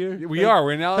analysis here? We are.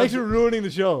 We're now. Thanks for ruining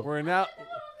the show. We're doing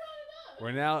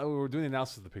the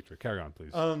analysis of the picture. Carry on,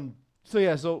 please.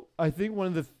 So I think one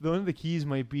of the keys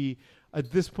might be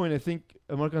at this point. I think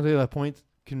Marc-Andre Lapointe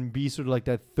can be sort of like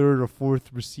that third or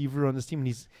fourth receiver on this team, and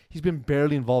he's been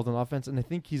barely involved in offense, and I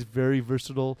think he's very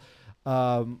versatile.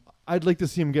 I'd like to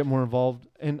see him get more involved,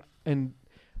 and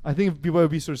I think if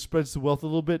BYOB sort of spreads the wealth a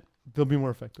little bit, they'll be more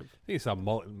effective. I think it's how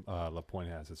mullet Lapointe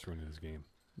has that's ruined his game.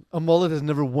 A mullet has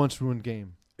never once ruined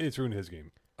game. It's ruined his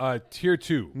game. Tier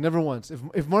 2. Never once.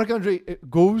 If Marc-Andre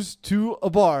goes to a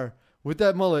bar with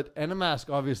that mullet and a mask,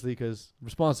 obviously, because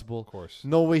responsible, Of course.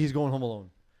 no way he's going home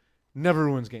alone. Never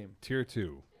ruins game. Tier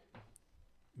 2.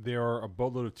 There are a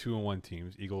boatload of 2-1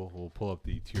 teams. Eagle will pull up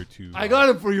the tier 2. I got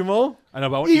him for you, Mo. I know,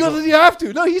 but I want Eagle, does he have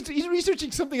to? No, he's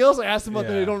researching something else. I asked him about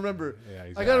that. I Yeah. don't remember. Yeah,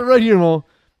 I got it right here, Mo. All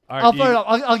right, I'll fire it Eagle-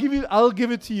 up. I'll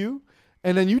give it to you,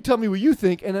 and then you tell me what you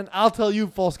think, and then I'll tell you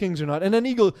false kings or not. And then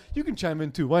Eagle, you can chime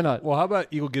in too. Why not? Well, how about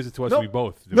Eagle gives it to us Nope. and we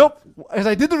both do Nope. As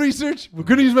I did the research, we're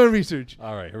gonna use my research. it?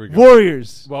 All right, here we go.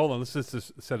 Warriors. Well, hold on. Let's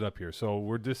just set it up here. So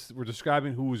we're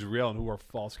describing who is real and who are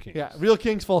false kings. Yeah, real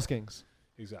kings, false kings.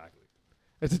 Exactly.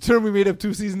 It's a term we made up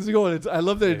 2 seasons ago, and I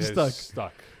love that It it's is stuck.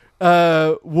 stuck.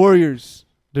 Warriors,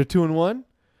 they're 2-1.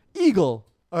 Eagle,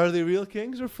 are they real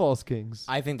kings or false kings?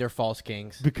 I think they're false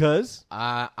kings. Because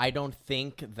I don't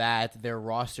think that their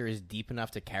roster is deep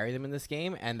enough to carry them in this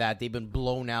game, and that they've been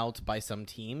blown out by some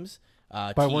teams.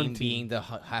 One team. Being the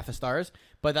half a stars,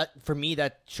 but that for me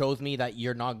that shows me that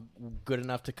you're not good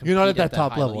enough to compete. You're not at that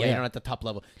top high level, Yeah, yeah. you're not at the top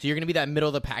level. So you're going to be that middle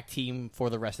of the pack team for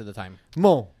the rest of the time.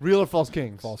 Mo, real or false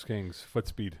kings? False kings. Foot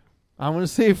speed. I'm going to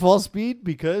say false speed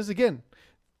because, again,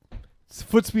 it's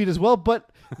foot speed as well, but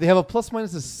they have a plus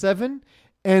minus of 7,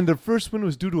 and their first win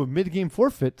was due to a mid-game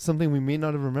forfeit, something we may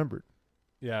not have remembered.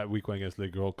 Yeah, week one against Le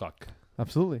Gros Coq.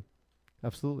 Absolutely.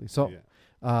 So,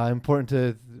 Yeah. important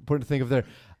to think of there.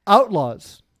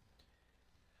 Outlaws.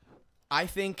 I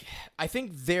think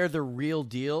they're the real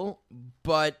deal,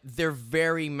 but they're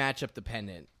very matchup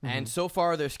dependent. And so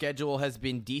far, their schedule has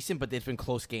been decent, but they've been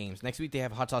close games. Next week they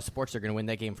have Hot Sauce Sports. They're going to win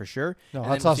that game for sure. No, And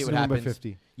Hot then Sauce see is what winning by happens.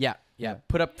 50. Yeah.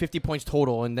 Put up 50 points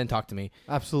total, and then talk to me.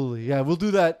 Absolutely. Yeah, we'll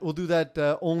do that. We'll do that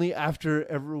only after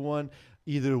everyone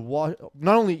either watch,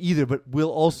 not only either, but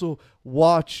we'll also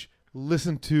watch,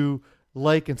 listen to,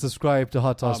 like, and subscribe to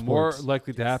Hot Sauce More Sports.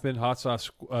 likely to happen, Hot Sauce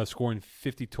scoring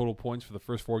 50 total points for the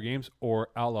first 4 games, or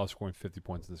Outlaw scoring 50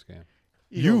 points in this game.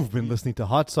 You've been listening to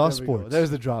Hot Sauce There we go. Sports. There's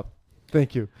the drop.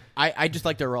 Thank you. I just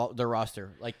like their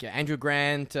roster. Like Andrew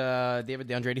Grant, David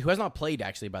DeAndre, who has not played,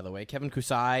 actually, by the way. Kevin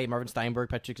Kusai, Marvin Steinberg,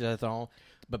 Patrick Zathon,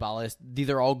 Babalis. These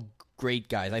are all great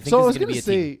guys. I think So this is going to be a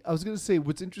team. I was gonna say,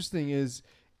 what's interesting is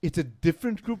it's a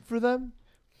different group for them,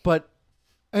 but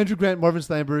Andrew Grant, Marvin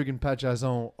Steinberg, and Pat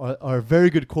Jazon are a very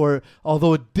good core,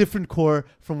 although a different core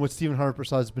from what Stephen Harper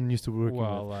has been used to working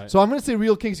with. So I'm going to say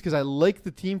Real Kings because I like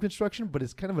the team construction, but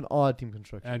it's kind of an odd team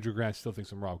construction. Andrew Grant still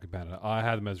thinks I'm Rob Campana. I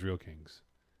had them as Real Kings.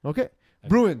 Okay.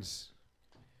 Bruins.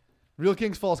 Real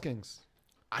Kings, False Kings.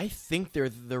 I think they're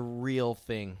the real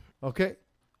thing. Okay.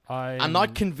 I'm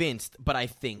not convinced, but I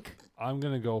think. I'm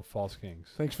going to go False Kings.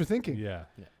 Thanks for thinking. Yeah.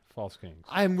 False Kings.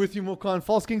 I'm with you, Mokan.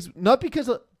 False Kings, not because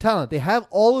of talent. They have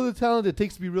all of the talent it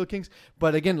takes to be Real Kings.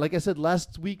 But again, like I said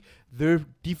last week, their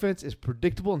defense is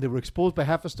predictable, and they were exposed by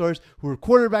half a stars who were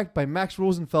quarterbacked by Max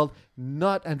Rosenfeld,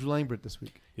 not Andrew Langbert this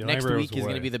week. Yeah, Next Lambert week was is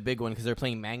going to away. be the big one because they're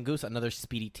playing Mangoose, another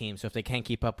speedy team. So if they can't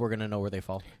keep up, we're going to know where they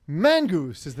fall.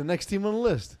 Mangoose is the next team on the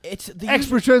list. It's the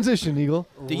Expert transition, Eagle.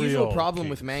 The usual Real problem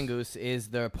with Kings. Mangoose is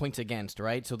the points against,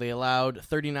 right? So they allowed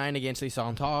 39 against Les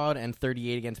Todd and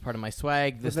 38 against Part of My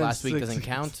Swag. This then last week 6 doesn't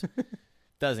count.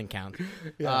 Doesn't count.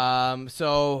 Yeah.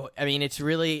 So, I mean, it's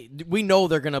really... We know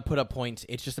they're going to put up points.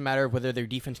 It's just a matter of whether their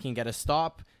defense can get a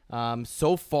stop.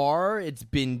 So far, it's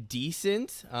been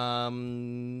decent.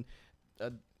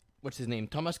 What's his name?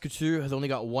 Thomas Couture has only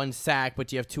got 1 sack,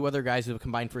 but you have 2 other guys who have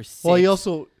combined for 6. Well, he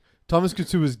also Thomas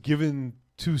Couture was given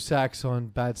 2 sacks on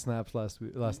bad snaps last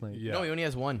night. Yeah. No, he only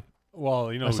has 1.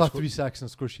 Well, you know, I saw sco- 3 sacks on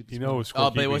score sheet. you know, Oh,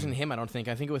 but it scorekeeping- wasn't him, I don't think.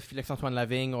 I think it was Félix-Antoine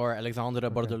Lavigne or Alexandre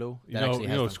Bordelot. You that know, actually you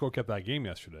has know, them. score kept that game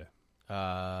yesterday.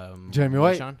 Jeremy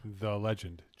White. Sean? The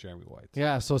legend, Jeremy White.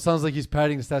 Yeah, so it sounds like he's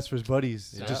padding the stats for his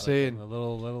buddies. Yeah, Just saying. A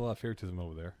little favoritism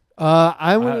over there.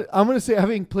 I'm gonna say,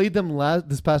 having played them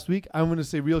this past week, I'm gonna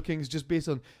say Real Kings just based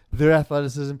on their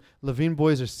athleticism. Levine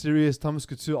boys are serious. Thomas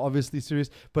Couture obviously serious,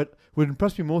 but what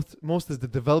impressed me most is the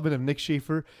development of Nick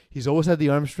Schaefer. He's always had the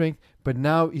arm strength, but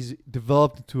now he's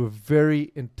developed into a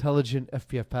very intelligent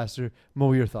FPF passer.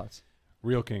 Mo, your thoughts?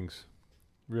 Real Kings.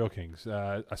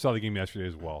 I saw the game yesterday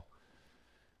as well.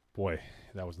 Boy,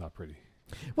 that was not pretty.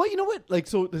 Well, you know what? Like,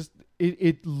 so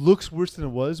it looks worse than it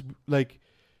was. Like,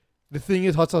 the thing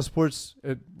is, Hot Sauce Sports,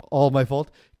 all my fault,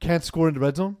 can't score in the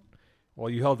red zone. Well,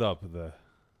 you held up the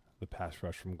pass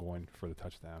rush from going for the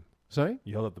touchdown. Sorry?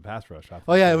 You held up the pass rush.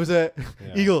 Oh, yeah, it was a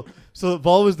Yeah. Eagle. So the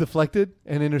ball was deflected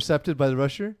and intercepted by the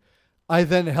rusher. I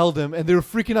then held him, and they were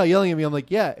freaking out, yelling at me. I'm like,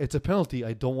 yeah, it's a penalty.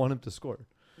 I don't want him to score.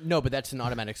 No, but that's an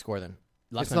automatic score then.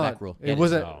 Last It's man not. back rule. It Yeah, is.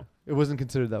 wasn't. No. It wasn't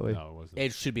considered that way. No, it wasn't.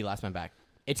 It should be last man back.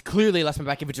 It's clearly last man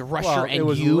back if it's a rusher Well, it and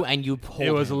was you l- and you hold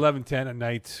It was him. 11:10 at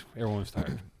night. Everyone was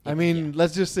tired. I mean, Yeah.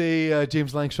 let's just say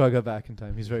James Langshaw got back in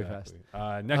time. He's very fast.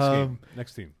 Exactly. Next game.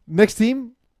 Next team. Next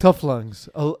team, Tough Lungs.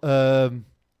 Oh,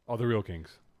 the Real Kings.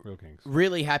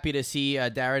 Really happy to see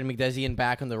Darren McDesian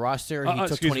back on the roster. He took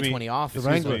excuse me. 2020 off. The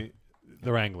Wrangler. Me,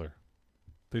 the Wrangler.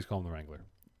 Please call him the Wrangler.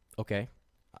 Okay.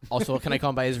 Also, can I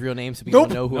call him by his real name so Nope.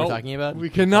 people know who Nope. we're talking about?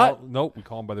 we cannot. Nope, we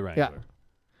call him by the Wrangler.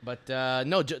 But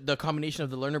no, the combination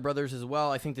of the Lerner brothers as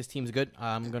well. I think this team's good.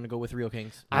 I'm going to go with Real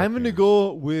Kings. I'm going to Kings.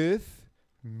 go with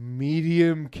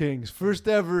Medium Kings. First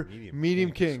ever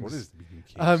Medium Kings. What is Medium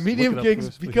Kings? Medium Look it up Kings for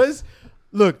us, please. because,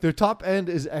 look, their top end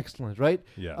is excellent, right?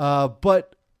 Yeah.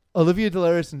 But Olivia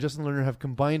Delaris and Justin Lerner have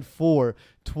combined for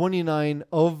 29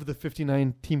 of the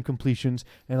 59 team completions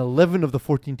and 11 of the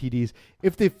 14 TDs.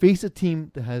 If they face a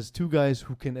team that has 2 guys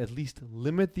who can at least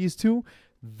limit these 2,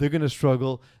 they're going to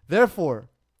struggle. Therefore,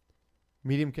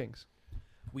 Medium Kings.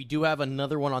 We do have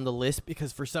another one on the list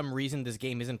because for some reason this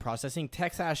game isn't processing.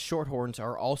 Texas Shorthorns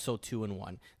are also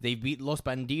 2-1. They beat Los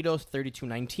Bandidos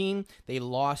 32-19. They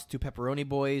lost to Pepperoni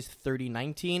Boys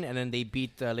 30-19, and then they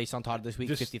beat Les Santards this week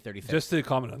 50-36. Just to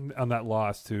comment on that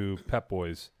loss to Pep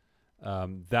Boys,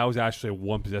 that was actually a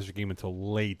one possession game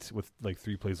until late with like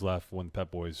 3 plays left when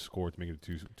Pep Boys scored to make it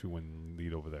a 2-1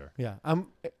 lead over there. Yeah,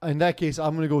 in that case,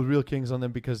 I'm going to go with Real Kings on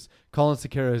them because Colin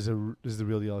Sequeira is the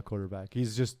real deal quarterback.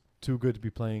 He's just too good to be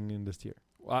playing in this tier.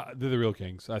 They're the Real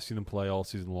Kings. I've seen them play all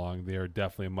season long. They are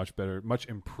definitely a much better, much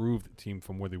improved team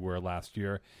from where they were last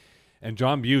year. And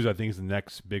John Buse, I think, is the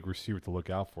next big receiver to look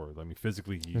out for. I mean,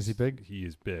 physically, Is he big? He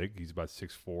is big. He's about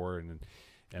 6'4", and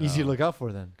Easy to look out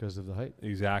for then because of the height.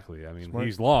 Exactly. I mean, Smart.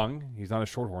 he's long. He's not a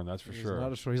shorthorn, that's for sure.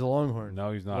 Not a short. He's a longhorn.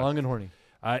 No, he's not. Long and horny.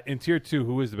 In tier 2,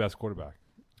 who is the best quarterback?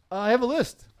 I have a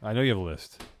list. I know you have a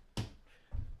list.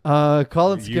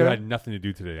 Colin You Scarra. had nothing to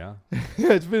do today, huh?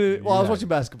 Yeah, it's been. Well, I was had- watching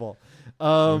basketball.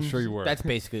 I'm sure you were. That's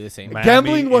basically the same. Miami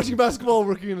Gambling, and- watching basketball,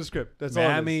 working in a script. That's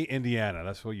Miami, Indiana.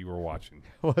 That's what you were watching.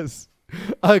 all it was.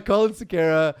 Colin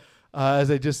Scarra, as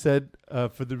I just said,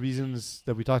 for the reasons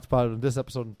that we talked about in this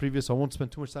episode and previous, so I won't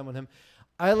spend too much time on him.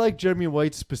 I like Jeremy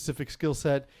White's specific skill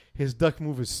set. His duck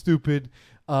move is stupid.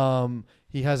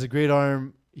 He has a great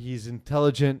arm. He's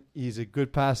intelligent. He's a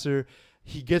good passer.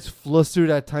 He gets flustered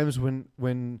at times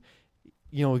when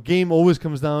a game always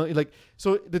comes down.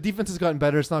 So the defense has gotten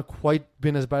better. It's not quite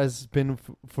been as bad as it's been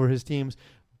for his teams.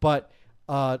 But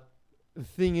the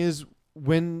thing is,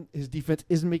 when his defense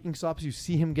isn't making stops, you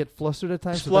see him get flustered at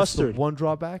times. He's so that's flustered. the one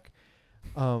drawback.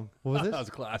 What was That this? was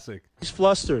classic. He's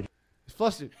flustered. He's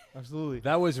flustered. Absolutely.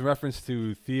 That was in reference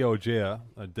to Theo Ojea,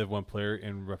 a Div 1 player,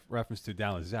 in reference to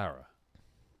Dan Lazara.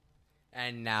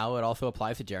 And now it also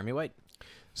applies to Jeremy White.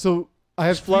 So I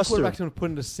have He's three flustered. quarterbacks I'm going to put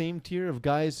in the same tier of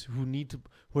guys who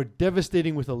are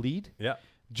devastating with a lead. Yeah.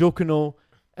 Joe Cano,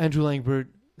 Andrew Langbert,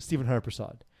 Stephen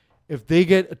Haraprasad. If they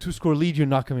get a 2-score lead, you're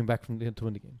not coming back to win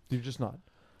the game. You're just not.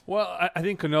 Well, I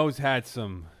think Cano's had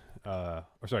some.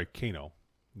 Kano.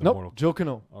 Nope. Joe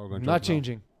Cano. Oh, we're going Not Joe Cano.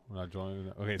 changing. We're not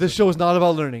joining. Okay, This so show is not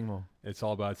about learning, Mo. it's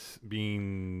all about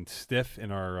being stiff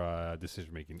in our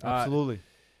decision making. Absolutely.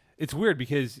 It's weird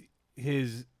because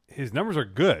his numbers are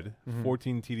good. Mhm.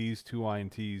 14 TDs, 2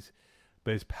 INTs,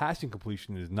 but his passing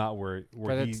completion is not where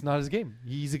But he. it's not his game.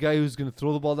 He's a guy who's going to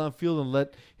throw the ball downfield and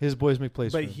let his boys make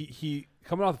plays. But for him. he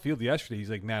coming off the field yesterday, he's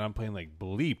like, man, I'm playing like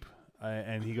bleep.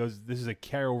 And he goes, this is a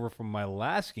carryover from my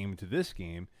last game to this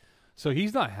game. So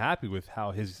he's not happy with how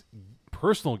his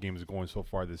personal game is going so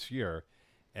far this year.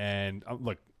 And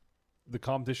look, the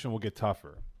competition will get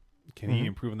tougher. Can he Mhm.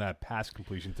 improve on that pass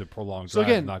completion to prolong drives So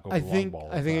again, and not go for I the long think ball?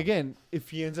 again, if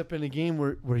he ends up in a game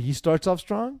where he starts off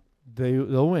strong,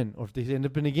 they'll win. Or if they end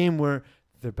up in a game where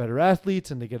they're better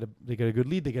athletes and they get a good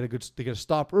lead, they get a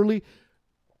stop early,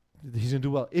 he's gonna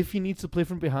do well. If he needs to play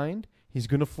from behind, he's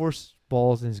gonna force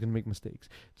balls and he's gonna make mistakes.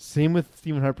 Same with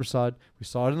Stephen Haraprasad. We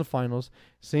saw it in the finals.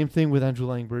 Same thing with Andrew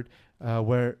Langbert,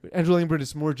 where Andrew Langbert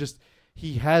is more just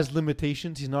he has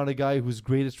limitations. He's not a guy who's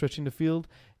great at stretching the field,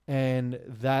 and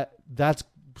that's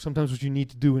sometimes what you need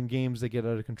to do in games that get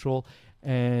out of control,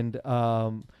 and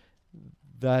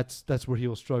that's where he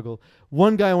will struggle.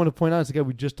 One guy I want to point out is the guy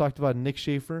we just talked about, Nick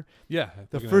Schaefer. Yeah.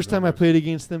 The first time I played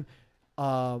against him,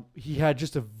 he had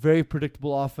just a very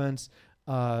predictable offense.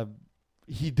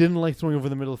 He didn't like throwing over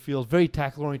the middle of the field, very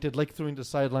tackle oriented, like throwing to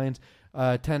sidelines,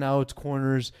 10 outs,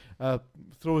 corners,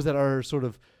 throws that are sort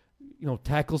of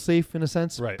tackle safe in a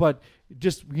sense. Right. But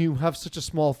just you have such a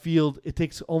small field, it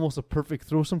takes almost a perfect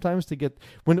throw sometimes to get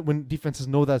when defenses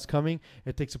know that's coming.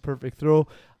 It takes a perfect throw.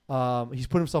 He's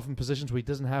put himself in positions where he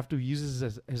doesn't have to. He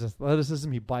uses his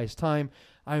athleticism. He buys time.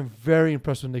 I'm very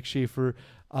impressed with Nick Schaefer.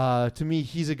 To me,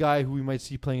 he's a guy who we might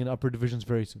see playing in upper divisions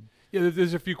very soon. Yeah,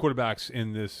 there's a few quarterbacks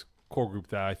in this core group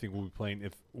that I think will be playing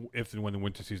if and when the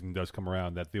winter season does come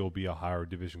around, that they will be a higher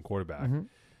division quarterback. Mhm.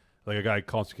 Like a guy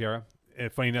called Sakara. And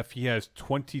funny enough, he has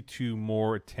 22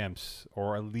 more attempts,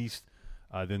 or at least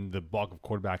than the bulk of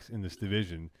quarterbacks in this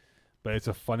division. But it's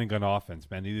a fun and gun offense,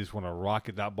 man. You just want to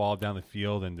rocket that ball down the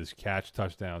field and just catch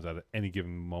touchdowns at any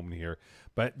given moment here.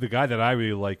 But the guy that I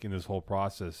really like in this whole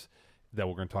process that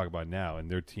we're going to talk about now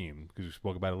and their team, because we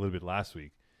spoke about it a little bit last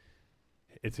week,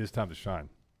 it's his time to shine.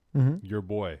 Mm-hmm. Your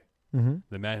boy, Mm-hmm.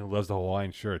 the man who loves the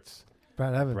Hawaiian shirts,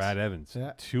 Brad Evans. Brad Evans.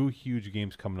 Yeah. 2 huge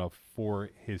games coming up for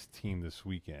his team this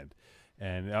weekend,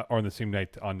 and or on the same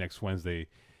night on next Wednesday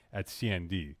at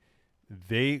CND.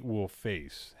 They will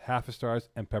face Half a Stars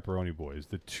and Pepperoni Boys,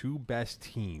 the 2 best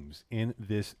teams in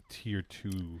this Tier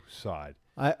 2 side.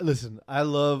 I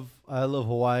love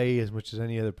Hawaii as much as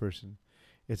any other person.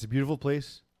 It's a beautiful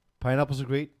place. Pineapples are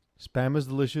great. Spam is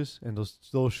delicious, and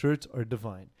those shirts are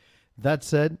divine. That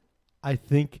said, I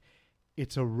think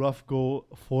it's a rough go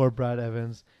for Brad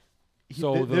Evans.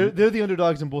 So They're the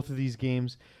underdogs in both of these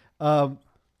games.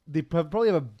 They probably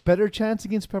have a better chance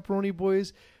against Pepperoni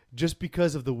Boys just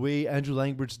because of the way Andrew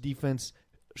Langbert's defense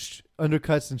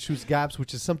undercuts and shoots gaps,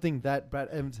 which is something that Brad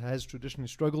Evans has traditionally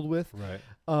struggled with. Right.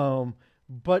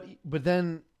 But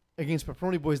then against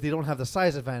Pepperoni Boys, they don't have the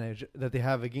size advantage that they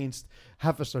have against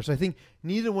Half a Star. So I think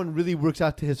neither one really works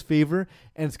out to his favor,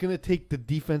 and it's going to take the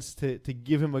defense to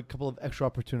give him a couple of extra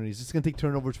opportunities. It's going to take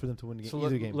turnovers for them to win So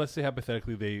either game. let's say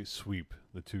hypothetically they sweep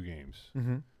the 2 games.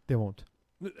 Mm-hmm. They won't.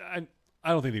 I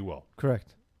don't think they will.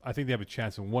 Correct. I think they have a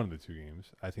chance in one of the two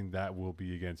games. I think that will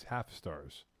be against Half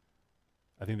Stars.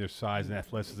 I think their size and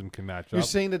athleticism can match You're up.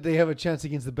 saying that they have a chance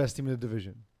against the best team in the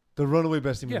division, the runaway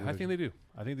best team. Yeah, in the I think division. they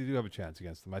do. I think they do have a chance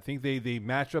against them. I think they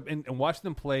match up and watch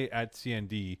them play at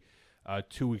CND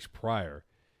 2 weeks prior.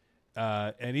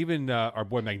 And even our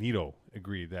boy Magneto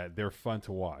agreed that they're fun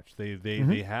to watch.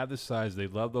 They have the size. They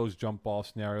love those jump ball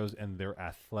scenarios, and they're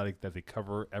athletic. That they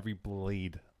cover every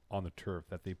blade on the turf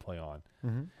that they play on.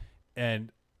 Mm-hmm.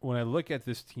 And when I look at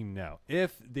this team now,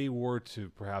 if they were to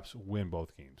perhaps win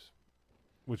both games,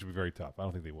 which would be very tough, I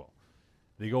don't think they will.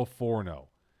 They go 4-0.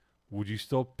 Would you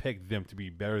still pick them to be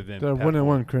better than? They're Pep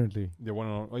 1-1 currently, They're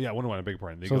 1-1. Oh yeah, 1-1. I beg your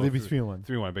pardon. so they'd be 3-1.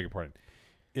 3-1. I beg your pardon.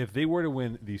 If they were to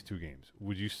win these two games,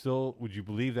 would you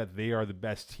believe that they are the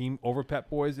best team over Pep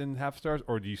Boys and Half Stars,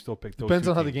 or do you still pick those? Depends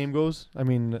two on how the teams? game goes. I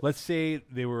mean, Let's say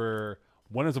they were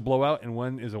one is a blowout and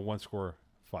one is a one-score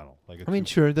final. Like a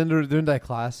sure. Then they're in that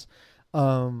class.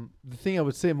 The thing I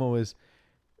would say, Mo, is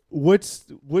what's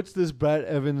this Brad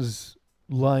Evans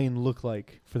line look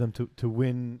like for them to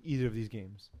win either of these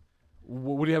games?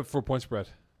 What do you have for point spread?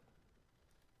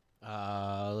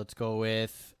 Let's go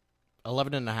with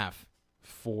 11.5.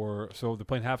 So they're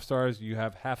playing Half Stars. You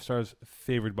have Half Stars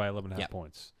favored by 11.5 Yep.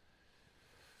 points.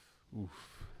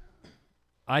 Oof.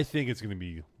 I think it's going to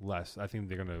be less. I think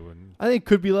they're going to win. I think it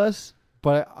could be less,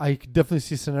 but I could definitely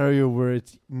see a scenario where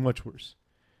it's much worse.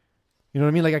 You know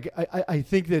what I mean? Like I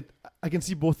think that I can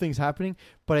see both things happening,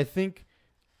 but I think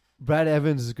Brad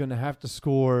Evans is going to have to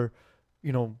score,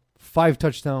 5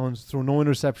 touchdowns, throw no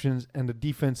interceptions, and the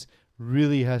defense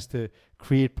really has to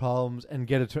create problems and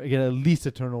get at least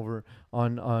a turnover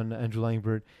on Andrew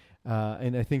Langbird.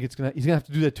 And I think he's gonna have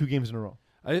to do that 2 games in a row.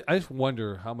 I just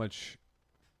wonder how much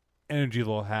energy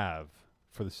they'll have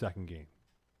for the second game.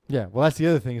 Yeah, well, that's the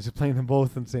other thing is playing them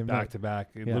both in the same Back night. to back,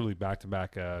 Yeah. literally back to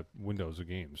back windows of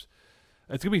games.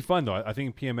 It's going to be fun, though. I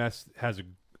think PMS has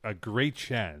a great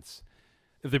chance.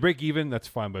 If they break even, that's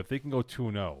fine. But if they can go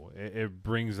 2-0, it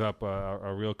brings up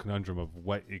a real conundrum of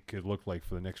what it could look like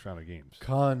for the next round of games.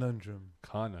 Conundrum.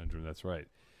 Conundrum, that's right.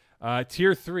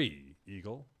 Tier 3,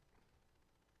 Eagle.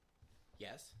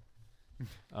 Yes.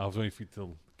 I was waiting for you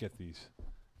to get these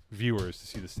viewers to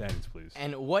see the standings, please.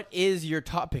 And what is your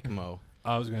topic, Mo?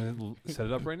 I was going to set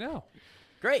it up right now.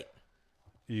 Great.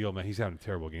 Eagle, man, he's having a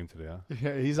terrible game today, huh?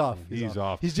 Yeah, he's off. He's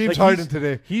off. He's James Like, Harden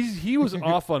today. He was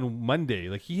off on Monday.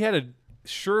 Like he had a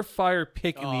surefire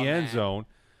pick in the end man. zone.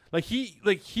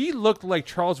 He looked like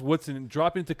Charles Woodson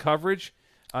dropped into coverage,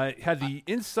 had the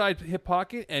inside hip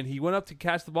pocket, and he went up to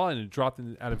catch the ball and it dropped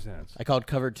out of his hands. I called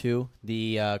cover 2,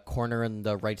 the corner in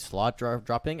the right slot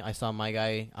dropping. I saw my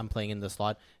guy, I'm playing in the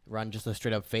slot, run just a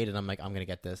straight up fade, and I'm like, I'm going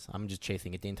to get this. I'm just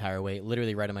chasing it the entire way,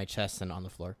 literally right in my chest and on the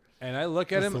floor. And I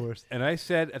look at That's the him, worst. and I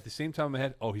said at the same time in my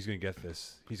head, "Oh, he's going to get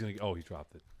this. He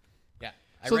dropped it." Yeah.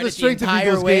 I So read the it the strength of entire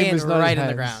Eagles' way game and is not right in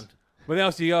in the hands. ground.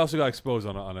 But he also got exposed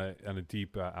on a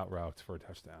deep out route for a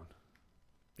touchdown.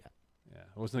 Yeah,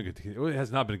 it wasn't a good. It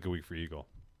has not been a good week for Eagle.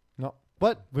 No,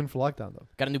 but win for lockdown though.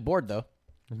 Got a new board, though.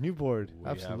 A new board, We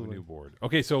have absolutely. a new board.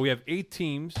 Okay, so we have 8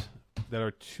 teams that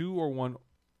are 2 or 1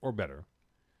 or better.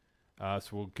 So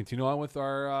we'll continue on with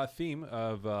our theme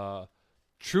of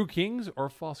true kings or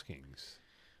false kings.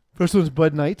 First one's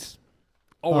Bud Knights.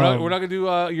 Oh, we're not gonna do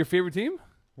your favorite team,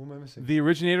 What am I missing? the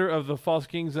originator of the false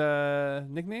kings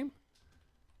nickname,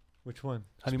 Which one?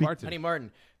 Honey Speak- Martin. Honey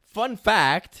Martin. Fun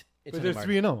fact. It's But Honey there's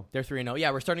Martin. 3-0. They're 3-0.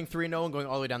 Yeah, we're starting 3-0 and going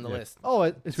all the way down the Yeah. list. Oh,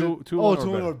 it's Two- a, two, oh, one or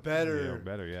 2-1 or better. better. Yeah,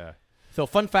 better, yeah. So,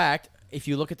 fun fact, if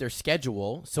you look at their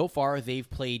schedule, so far they've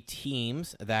played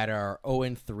teams that are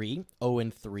 0-3,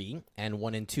 0-3, and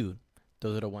 1-2.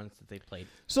 Those are the ones that they've played.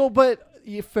 So, but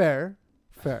fair.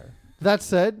 That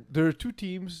said, there are 2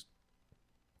 teams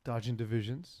dodging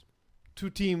divisions, 2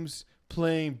 teams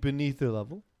playing beneath their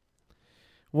level.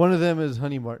 One of them is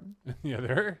Honey Martin. Yeah,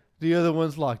 there. The other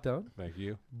one's Lockdown. Thank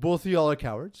you. Both of y'all are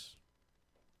cowards.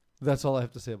 That's all I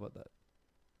have to say about that.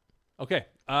 Okay,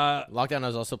 Lockdown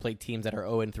has also played teams that are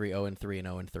 0-3, 0-3, and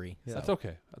 0-3. Yeah. that's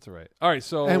okay. That's all right. All right,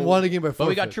 so And won a game by 4. But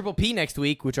we got Triple P next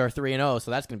week, which are 3-0, so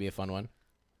that's going to be a fun one.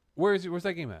 Where's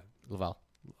that game at? Laval.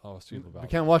 Oh, Steve Laval. We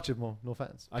can't watch it, Mo. No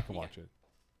fans. I can watch it.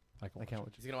 I can I watch can't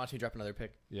watch He's going to watch me drop another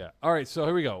pick. it. Yeah. All right, so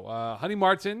here we go. Honey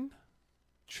Martin,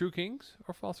 true kings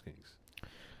or false kings? it.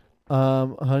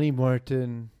 Honey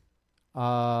Martin. You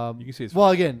can say it's Well,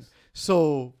 false again, kings.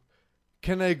 so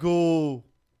can I go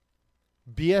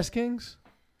BS Kings?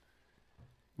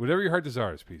 Whatever your heart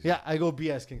desires, please. Yeah, I go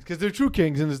BS Kings because they're true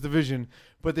kings in this division,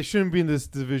 but they shouldn't be in this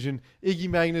division. Iggy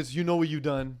Magnus, you know what you've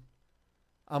done.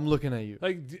 I'm looking at you.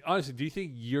 Like honestly, do you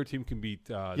think your team can beat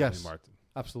Yes. Honey Martin?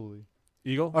 Absolutely.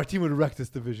 Eagle. our team would wreck this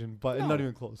division, but No. not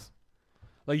even close.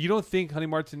 Like you don't think Honey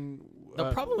Martin?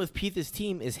 The problem with Pete's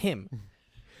team is him,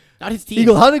 not his team.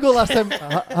 Eagle, how did it go last time?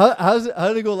 How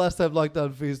did it go last time?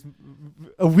 Lockdown faced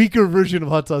a weaker version of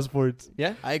Hot Sauce Sports.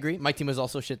 Yeah, I agree. My team was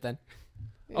also shit then.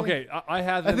 Okay, I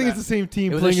have. I Them think it's the same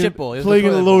team It was a playing shit bowl. It was playing the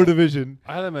in the toilet lower bowl. division.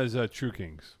 I have them as True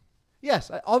Kings. Yes,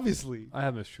 obviously. I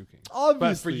have them as True Kings. Obviously.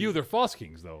 But for you, they're False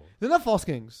Kings, though. They're not false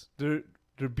kings. They're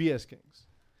BS kings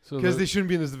So because they're, they shouldn't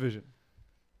be in this division.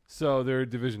 so they're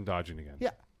division dodging again.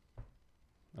 Yeah.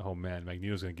 Oh man,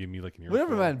 Magneto's gonna give me like an earful.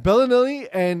 Whatever, man. Bellinelli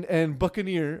and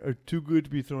Buccaneer are too good to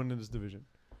be thrown in this division.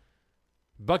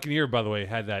 Buccaneer, by the way,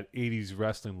 had that '80s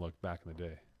wrestling look back in the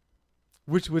day.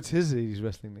 What's his 80s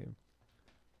wrestling name?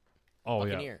 Oh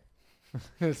Buccaneer.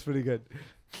 That's pretty good.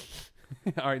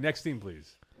 yeah. All right, next team,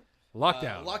 please.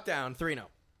 Lockdown. Lockdown 3-0.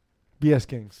 BS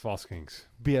Kings. False Kings.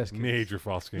 BS Kings. Major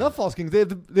False Kings. Not false Kings. They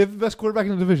have the best quarterback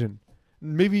in the division.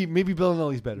 Maybe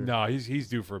Bellinelli's better. No, he's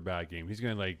due for a bad game. He's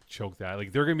gonna like choke that.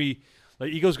 Like they're gonna be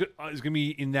like Eagles is gonna be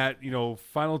in that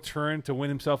final turn to win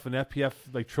himself an FPF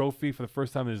like trophy for the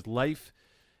first time in his life.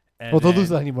 And Well, they'll then- lose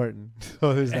to Honey Martin.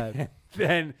 So there's that.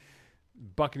 Then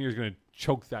Buccaneers gonna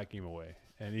choke that game away,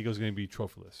 and Eagles gonna be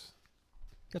trophyless.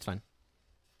 That's fine.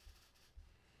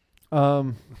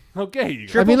 Okay,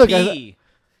 Eagles. Sure. I mean, look, P.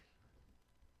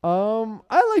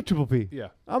 I like Triple P. Yeah.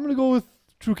 I'm gonna go with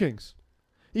True Kings.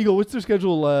 Eagle, what's their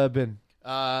schedule been?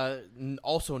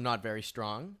 Also not very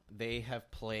strong. They have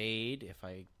played, if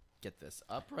I get this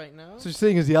up right now. So you're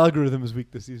saying is the algorithm is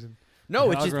weak this season? No,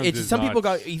 The it's just algorithm it's does some people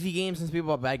not- got easy games and some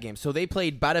people got bad games. So they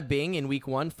played Bada Bing in week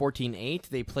 1, 14-8.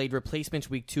 They played Replacements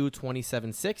week 2,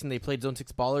 27-6, and they played Zone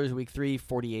 6 Ballers week 3,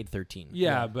 48-13.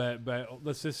 Yeah, but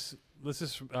let's just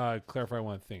clarify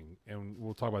one thing, and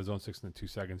we'll talk about Zone 6 in 2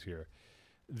 seconds here.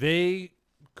 They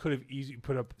could have easily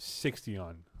put up 60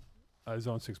 on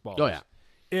Zone 6 balls. Oh, yeah.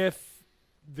 If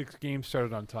the game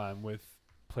started on time with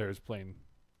players playing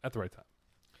at the right time.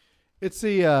 It's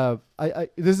a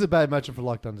this is a bad matchup for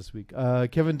Lockdown this week.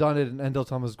 Kevin Donnett and Endell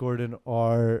Thomas Gordon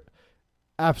are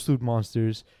absolute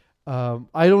monsters. I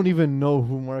don't even know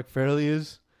who Mark Fairley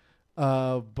is,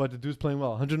 but the dude's playing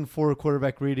well. 104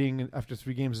 quarterback rating after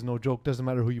 3 games is no joke. Doesn't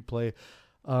matter who you play.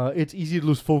 It's easy to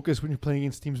lose focus when you're playing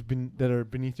against teams that are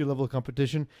beneath your level of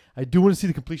competition. I do want to see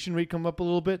the completion rate come up a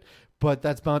little bit, but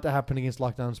that's bound to happen against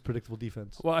Lockdown's predictable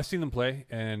defense. Well, I've seen them play,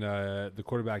 and the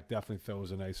quarterback definitely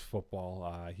throws a nice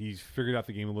football. He's figured out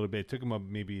the game a little bit. It took him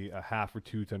maybe a half or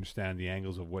two to understand the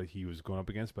angles of what he was going up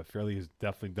against, but Fairley has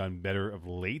definitely done better of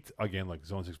late. Again, like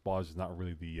Zone 6 ballers is not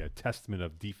really the testament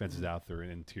of defenses out there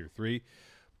in Tier 3.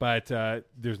 But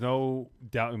there's no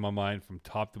doubt in my mind from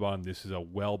top to bottom, this is a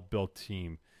well-built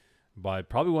team by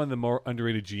probably one of the more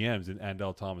underrated GMs in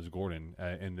Andell Thomas Gordon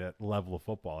in that level of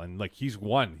football. And like he's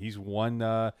won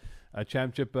a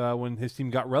championship when his team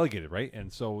got relegated, right?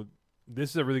 And so this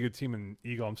is a really good team. And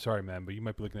Eagle, I'm sorry, man, but you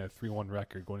might be looking at a 3-1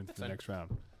 record going into the next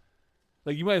round.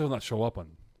 Like you might as well not show up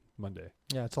on Monday.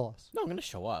 Yeah, it's a loss. No, I'm going to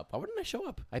show up. Why wouldn't I show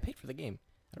up? I paid for the game.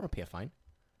 I don't want to pay a fine.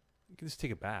 You can just take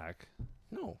it back.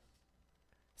 No.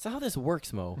 That's not how this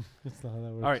works, Mo. It's not how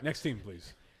that works. All right, next team,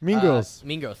 please. Mean Girls.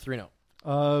 Mean Girls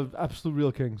 3-0. Absolute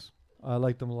real kings. I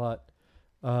like them a lot.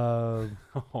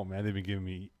 Oh man, they've been giving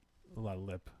me a lot of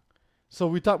lip. So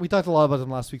we talked a lot about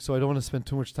them last week, so I don't want to spend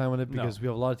too much time on it No. because we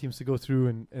have a lot of teams to go through,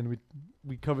 and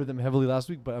we covered them heavily last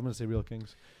week. But I'm going to say real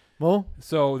kings. Mo,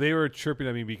 So they were chirping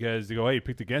at me because they go, "Hey, you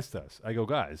picked against us." I go,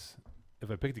 "Guys, if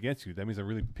I picked against you, that means I'm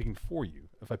really picking for you.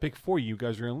 If I pick for you, you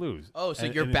guys are going to lose." Oh, so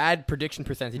And- your and bad prediction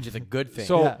percentage is a good thing.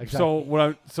 So Yeah,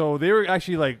 exactly. so they were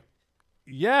actually like,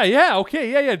 yeah,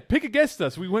 okay, yeah, pick against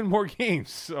us. We win more games.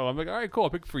 So I'm like, all right, cool. I'll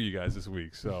pick for you guys this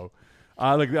week. So,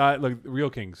 look, Real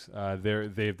Kings,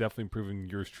 they've definitely proven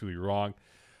yours truly wrong.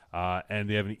 And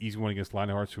they have an easy one against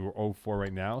Lionhearts, who are 0-4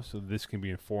 right now. So this can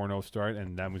be a 4-0 start,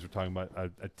 and that means we're talking about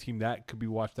a team that could be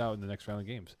watched out in the next round of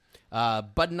games.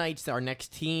 Bud Knights, our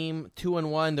next team,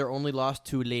 2-1. They're only lost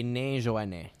to Les Nez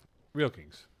Joannais. Real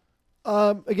Kings.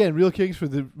 again, real kings for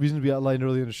the reasons we outlined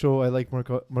earlier in the show. I like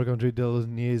Marc-Andre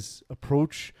Delaney's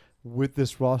approach with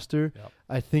this roster. Yep.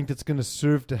 I think that's going to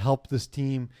serve to help this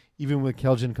team even when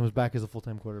Kelvin comes back as a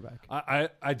full-time quarterback.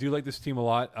 I do like this team a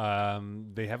lot.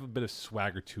 They have a bit of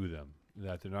swagger to them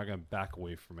that they're not going to back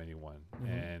away from anyone. Mm-hmm.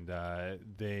 And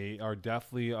they are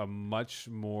definitely a much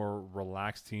more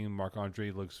relaxed team.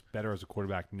 Marc-Andre looks better as a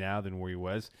quarterback now than where he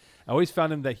was. I always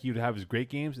found him that he would have his great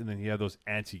games and then he had those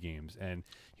anti games. And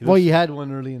He had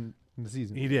one early in the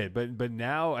season. he did, but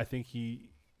now I think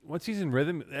once he's in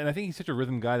rhythm, and I think he's such a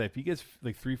rhythm guy that if he gets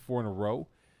like 3-4 in a row,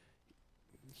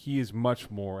 he is much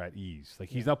more at ease. Like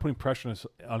he's not putting pressure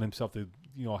on himself to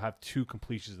have 2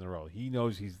 completions in a row. He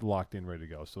knows he's locked in, ready to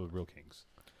go. So the Real Kings.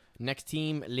 Next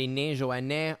team, Les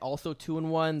Neigeoannais, also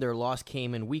 2-1. Their loss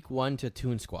came in week 1 to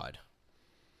Toon Squad.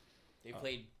 They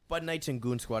played Bud Knights and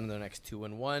Goon Squad in their next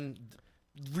 2-1,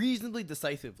 reasonably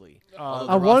decisively.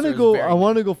 I want to go. I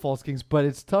want to go False Kings, but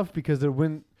it's tough because their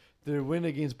win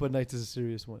against Bud Knights is a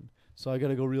serious one. So I got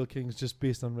to go Real Kings just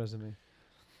based on resume.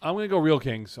 I'm going to go Real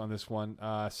Kings on this one.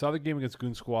 Saw the game against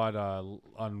Goon Squad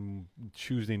on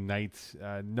Tuesday night.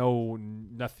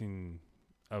 Nothing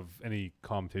of any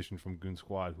competition from Goon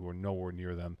Squad, who are nowhere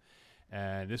near them.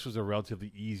 And this was a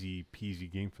relatively easy peasy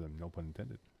game for them, no pun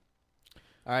intended.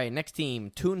 All right, next team,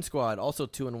 Toon Squad, also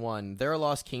 2-1. Their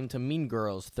loss came to Mean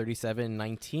Girls,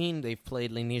 37-19. They've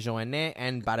played Les Neigeoannais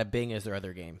and Bada Bing as their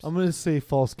other games. I'm going to say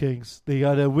False Kings. They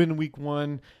got a win week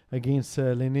 1 against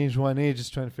Les Neigeoannais,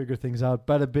 just trying to figure things out.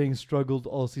 Bada Bing struggled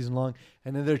all season long.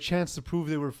 And then their chance to prove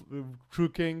they were true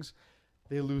kings,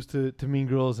 they lose to Mean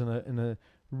Girls in a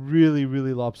really,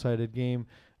 really lopsided game.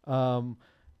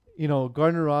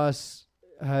 Gardner Ross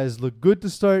has looked good to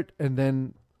start, and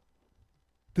then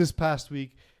this past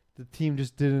week, the team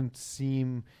just didn't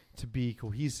seem to be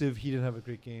cohesive. He didn't have a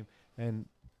great game, and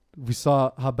we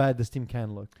saw how bad this team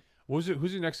can look. Who's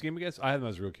your next game against? I have them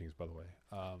as Real Kings, by the way.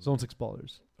 Zone 6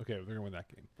 Ballers. Okay, they're going to win that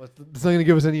game. But it's not going to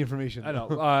give us any information. I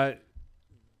know.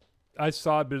 I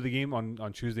saw a bit of the game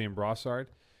on Tuesday in Brossard.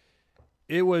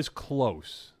 It was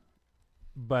close,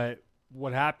 but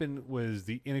what happened was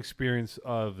the inexperience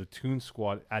of the Toon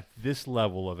Squad at this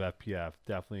level of FPF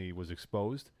definitely was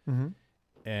exposed. Mm-hmm.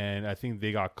 And I think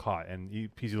they got caught. And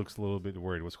PZ looks a little bit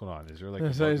worried. What's going on? Is there like?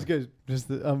 It's good.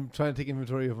 I'm trying to take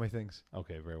inventory of my things.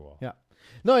 Okay, very well. Yeah.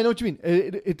 No, I know what you mean.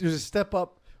 There's a step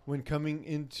up when coming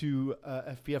into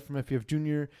FPF from FPF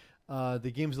Junior.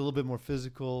 The game's a little bit more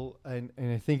physical, and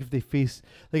I think if they face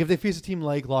a team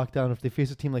like Lockdown, if they face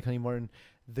a team like Honey Martin,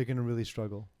 they're gonna really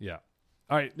struggle. Yeah.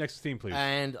 All right, next team, please.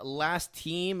 And last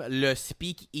team, Le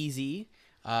Speak Easy.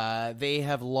 They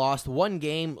have lost one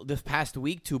game this past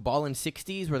week to Ball in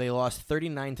 60s, where they lost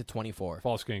 39-24.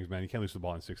 False Kings, man. You can't lose to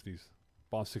Ball in 60s.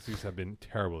 Ball in 60s have been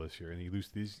terrible this year, and you lose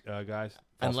to these guys.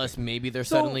 Unless maybe they're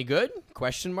suddenly good?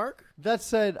 Question mark. That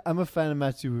said, I'm a fan of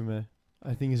Matsuume.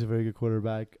 I think he's a very good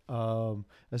quarterback,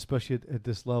 especially at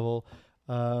this level.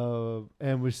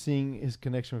 And we're seeing his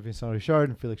connection with Vincent Richard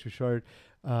and Felix Richard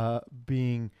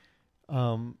being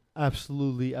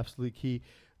absolutely key.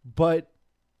 But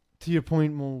to your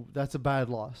point, Mo, that's a bad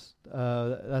loss.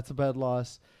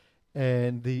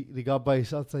 And they got by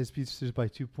Southside Speedsters by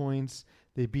 2 points.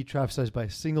 They beat Trapsize by a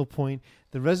single point.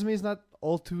 The resume is not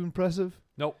all too impressive.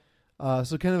 Nope.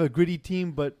 So kind of a gritty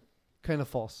team, but kind of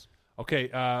false. Okay,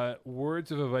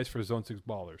 words of advice for Zone 6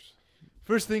 ballers.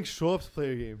 First thing, show up to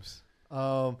player games.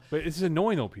 But it's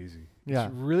annoying, OPZ. Yeah.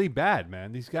 It's really bad,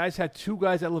 man. These guys had 2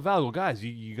 guys at Laval. Well, guys,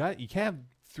 you can't have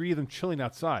 3 of them chilling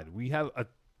outside. We have a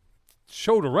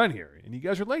show to run here, and you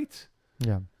guys are late.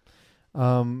 Yeah.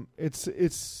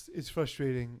 It's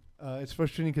frustrating. It's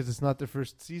frustrating because it's not their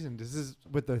first season. This is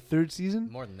their third season.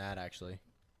 More than that, actually.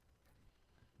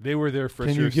 They were their first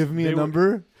Can year. you give me a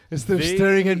number? Instead of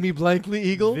staring at me blankly,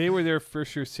 Eagle? They were their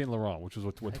first year at St. Laurent, which was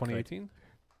what 2018?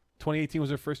 2018 was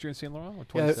their first year in St. Laurent?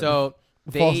 Yeah, so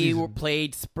fall they season.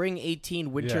 played spring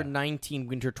 18, winter 19,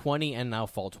 winter 20, and now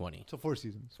fall 20. So 4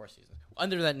 seasons. 4 seasons.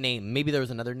 Under that name. Maybe there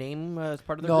was another name as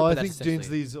part of their No, group. I think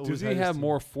James Lee's always Does he had his have team.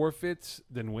 more forfeits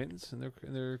than wins in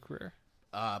their career?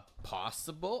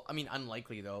 Possible. I mean,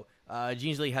 unlikely, though.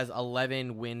 Ginsley has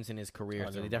 11 wins in his career,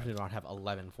 so they never definitely don't have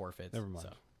 11 forfeits. Never mind.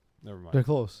 So. Never mind. They're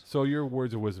close. So your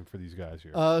words of wisdom for these guys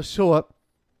here. Show up.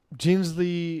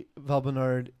 Ginsley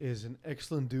Valbernard is an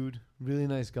excellent dude, really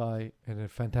nice guy, and a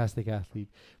fantastic athlete.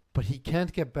 But he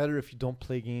can't get better if you don't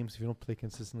play games, if you don't play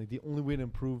consistently. The only way to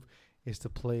improve is to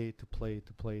play,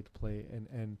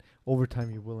 and over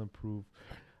time you will improve.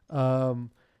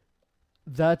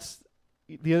 That's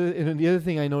the other. And the other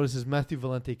thing I noticed is Matthew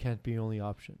Valente can't be the only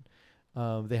option.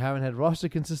 They haven't had roster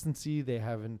consistency. They've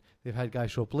had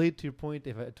guys show up late. To your point,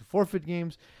 they've had to forfeit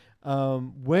games.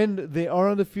 When they are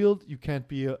on the field, you can't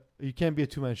be a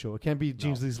 2-man show. It can't be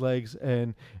Ginsley's legs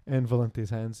and Valente's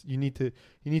hands. You need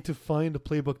to find a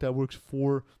playbook that works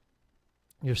for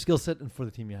your skill set and for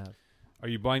the team you have. Are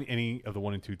you buying any of the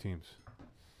 1 and 2 teams?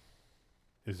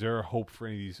 Is there a hope for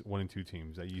any of these 1 and 2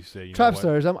 teams that you say? Trap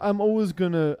Stars. I'm always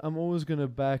gonna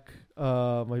back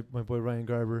my boy Ryan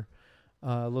Garber.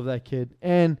 I love that kid.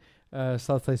 And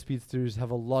Southside Speedsters have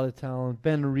a lot of talent.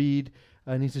 Ben Reed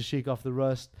needs to shake off the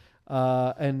rust.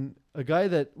 And a guy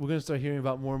that we're going to start hearing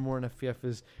about more and more in FPF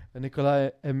is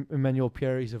Nicolas Emmanuel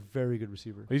Pierre. He's a very good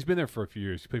receiver. He's been there for a few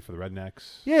years. He played for the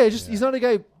Rednecks. Yeah, he's not a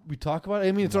guy we talk about.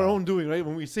 I mean, it's our No. own doing, right?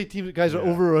 When we say guys are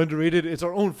Yeah. over or underrated, it's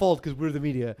our own fault because we're the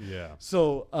media. Yeah.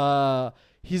 So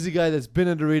he's a guy that's been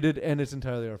underrated, and it's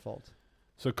entirely our fault.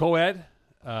 So co-ed,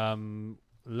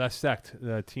 Les Sect,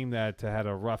 the team that had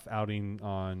a rough outing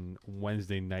on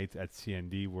Wednesday night at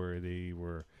CND, where they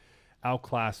were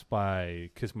outclassed by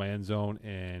Kiss My End Zone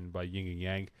and by Yin and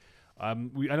Yang. I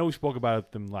know we spoke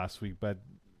about them last week, but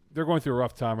they're going through a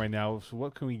rough time right now. So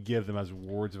what can we give them as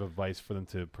words of advice for them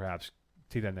to perhaps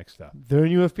take that next step? They're a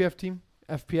new FPF team.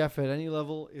 FPF at any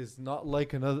level is not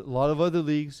like a lot of other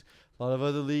leagues. A lot of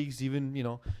other leagues, even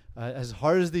as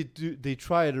hard as they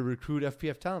try to recruit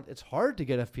FPF talent. It's hard to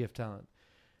get FPF talent.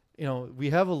 We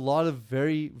have a lot of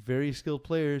very, very skilled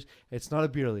players. It's not a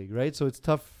beer league, right? So it's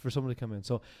tough for someone to come in.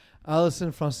 So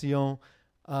Alison Francillon,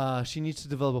 she needs to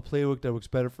develop a playbook that works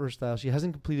better for her style. She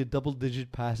hasn't completed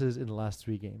double-digit passes in the last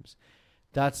 3 games.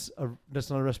 That's not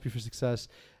a recipe for success.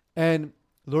 And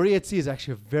Laurie Etsy is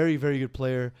actually a very, very good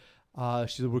player.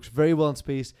 She works very well in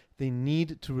space. They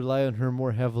need to rely on her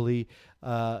more heavily,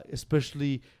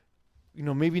 especially,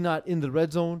 maybe not in the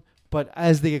red zone, but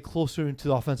as they get closer into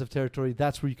the offensive territory,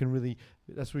 that's where you can really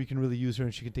use her,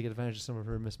 and she can take advantage of some of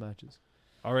her mismatches.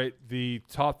 All right, the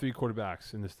top 3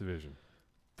 quarterbacks in this division.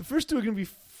 The first 2 are going to be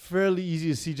fairly easy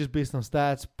to see just based on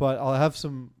stats, but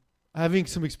having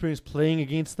some experience playing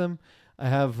against them. I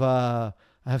have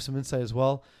some insight as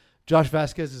well. Josh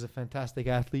Vasquez is a fantastic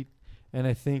athlete, and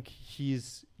I think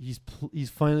he's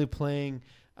finally playing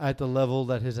at the level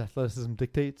that his athleticism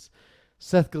dictates.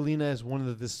 Seth Galina is one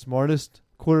of the smartest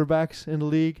quarterbacks in the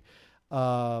league.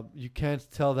 You can't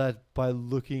tell that by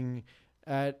looking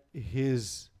at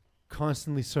his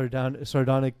constantly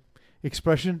sardonic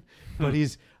expression, but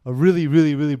he's a really,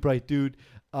 really, really bright dude.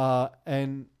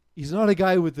 And he's not a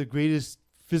guy with the greatest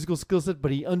physical skill set,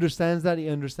 but he understands that. He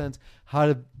understands how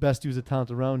to best use the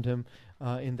talent around him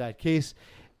in that case.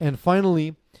 And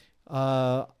finally,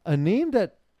 a name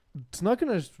that it's not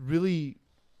going to really,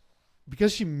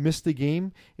 because she missed the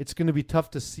game, it's going to be tough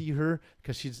to see her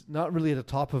because she's not really at the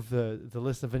top of the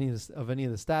list of any of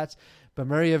the stats. But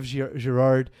Marie-Ève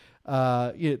Girard,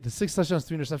 the 6 touchdowns,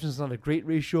 3 interceptions is not a great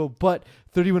ratio, but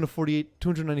 31 to 48,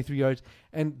 293 yards.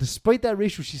 And despite that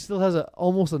ratio, she still has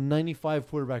almost a 95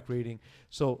 quarterback rating.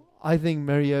 So I think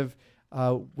Marie-Ève,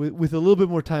 with a little bit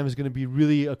more time, is going to be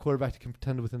really a quarterback to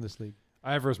contend within this league.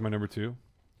 I have her as my number 2.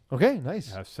 Okay,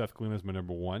 nice. I have Seth Galina as my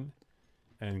number 1.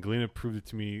 And Galina proved it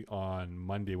to me on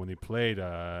Monday when they played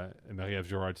Marie-Ève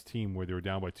Girard's team, where they were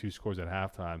down by 2 scores at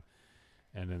halftime,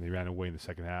 and then they ran away in the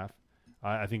second half.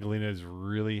 I think Galina is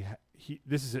really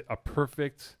this is a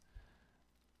perfect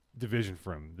division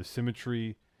for him. The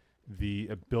symmetry, the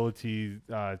ability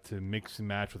to mix and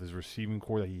match with his receiving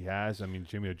core that he has. I mean,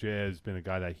 Jimmy Ojea has been a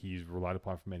guy that he's relied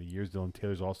upon for many years. Dylan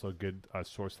Taylor's also a good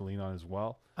source to lean on as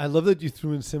well. I love that you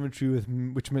threw in symmetry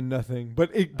which meant nothing,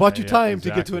 but it bought you time to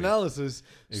get to analysis.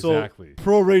 Exactly. So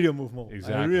pro radio movement.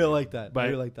 Exactly. I really like that. But I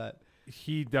really like that.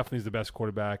 He definitely is the best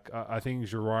quarterback. I think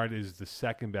Girard is the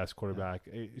second best quarterback.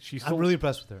 I'm really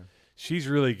impressed with her. She's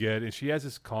really good, and she has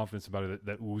this confidence about her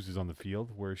that oozes on the field,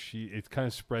 where it kind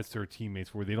of spreads to her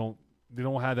teammates, where they don't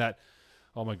have that,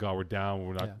 oh my God, we're down,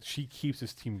 we're not. Yeah. She keeps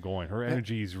this team going. Her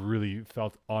energy is really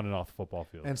felt on and off the football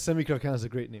field. And Semi Krakan is a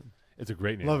great name. It's a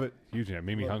great name. Love it. Huge name.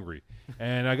 Made me hungry.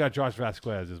 And I got Josh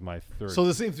Vasquez as my 3rd. So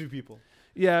the same 3 people.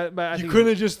 Yeah, but you couldn't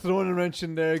have just thrown a wrench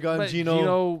in there, gone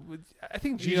Gino. I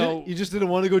think Gino. You just didn't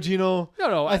want to go Gino.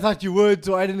 No. I thought you would,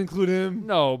 so I didn't include him.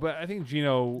 No, but I think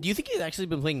Gino. Do you think he's actually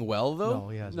been playing well though? No,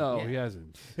 he hasn't. No, he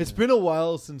hasn't. It's been a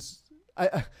while since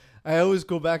I always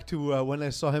go back to when I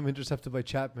saw him intercepted by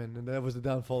Chapman, and that was the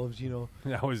downfall of Gino.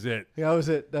 That was it. Yeah, that was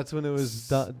it. That's when it was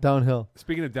downhill.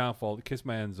 Speaking of downfall, Kiss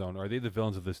My End Zone, are they the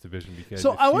villains of this division? Because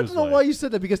so I want to know why you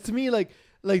said that, because to me, like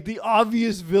the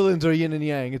obvious villains are yin and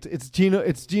yang. It's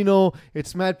Gino,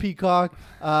 it's Matt Peacock,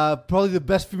 probably the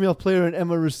best female player in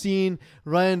Emma Racine.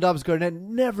 Ryan Dobbs Garnett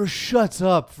never shuts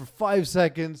up for 5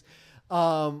 seconds.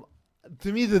 To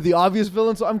me, they're the obvious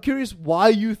villains. So I'm curious why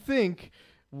you think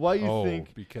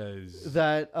because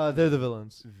that they're the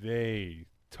villains. They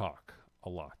talk a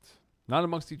lot, not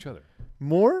amongst each other.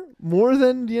 More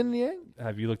than yin and yang.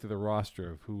 Have you looked at the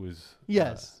roster of who is?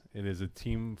 Yes, it is a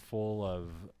team full of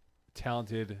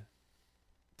talented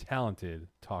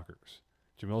talkers.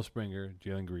 Jamil Springer,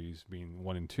 Jalen Greaves being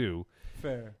 1 and 2.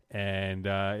 Fair. And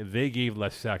they gave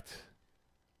Les Sect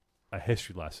a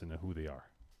history lesson of who they are,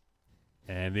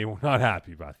 and they were not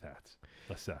happy about that.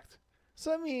 Les Sect.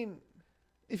 So I mean,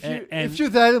 If you're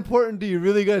that important, do you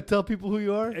really got to tell people who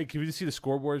you are? Hey, can we just see the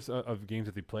scoreboards of games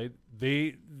that they played?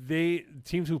 They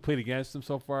teams who played against them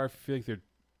so far, I feel like they're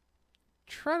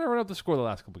trying to run up the score the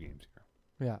last couple games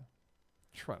here. Yeah.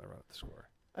 Trying to run up the score.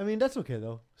 I mean, that's okay,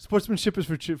 though. Sportsmanship is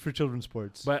for children's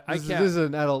sports. But this is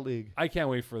an adult league. I can't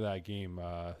wait for that game,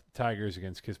 Tigers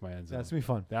against Kiss My End Zone. That's going to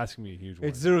be fun. That's going to be a huge one.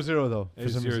 It's 0-0, though.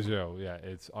 It's 0-0. Yeah,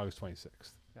 it's August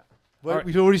 26th. But right.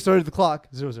 we already started the clock.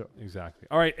 0-0. Exactly.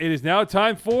 All right, it is now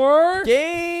time for...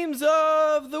 Games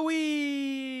of the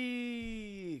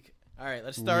week. All right,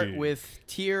 let's start with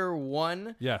Tier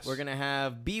 1. Yes. We're going to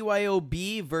have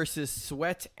BYOB versus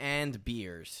Sweat and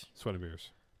Beers. Sweat and Beers.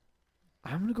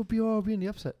 I'm going to go BYOB in the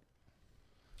upset.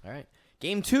 All right.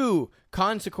 Game 2,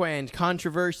 Consequent,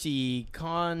 Controversy,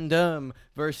 Condom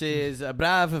versus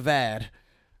Brave Vert.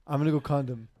 I'm going to go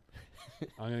Condom.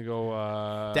 I'm going to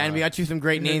go... Dan, we got you some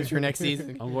great names for next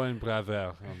season. I'm going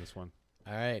Braver on this one.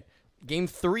 All right. Game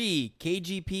 3,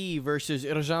 KGP versus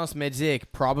Urgence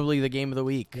Medic. Probably the game of the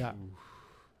week. Yeah.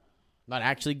 Not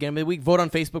actually game of the week. Vote on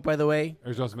Facebook, by the way.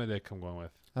 Urgence Medic I'm going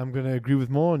with. I'm going to agree with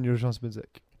Mo on Urgence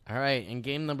Medic. All right. And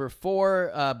game number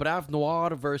 4, Brave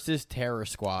Noir versus Terror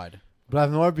Squad. Brave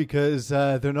Noir because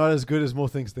they're not as good as Mo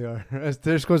thinks they are.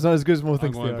 Terror Squad's not as good as Mo I'm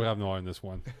thinks they going are. Brave Noir in this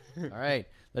one. All right.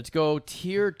 Let's go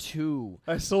Tier 2.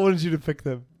 I so wanted you to pick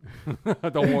them.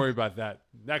 Don't worry about that.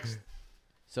 Next.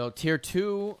 So Tier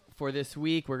 2 for this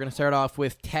week, we're going to start off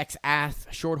with Texas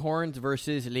Shorthorns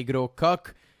versus Les Gros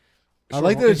Coq. I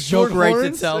like that it's Joke short writes horns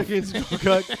itself. against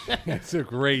Cook. It's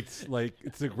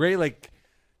a great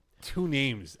two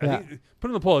names. Yeah. I think, put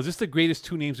in the poll. Is this the greatest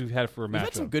two names we've had for a We've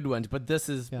had some matchup? good ones, but this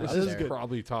is Yeah, This this is is good.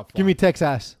 probably top 5. Give me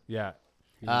Texas. Yeah.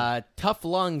 Tough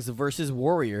Lungs versus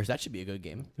Warriors. That should be a good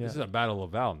game. Yeah. This is a battle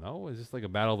of Val, no? Is this like a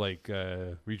battle like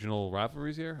regional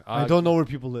rivalries here? I don't know where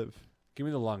people live. Give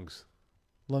me the lungs.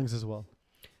 Lungs as well.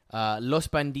 Los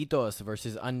Banditos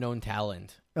versus Unknown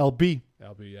Talent. LB.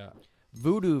 That'll be, yeah.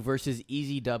 Voodoo versus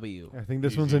Easy W. I think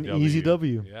this one's an easy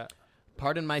W. Yeah.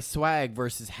 Pardon My Swag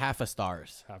versus Half a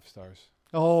Stars. Half stars.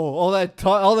 Oh, all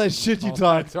that shit you All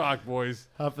talk. that talk, boys.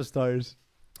 Half a stars.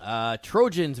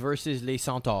 Trojans versus Les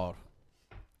Centaurs.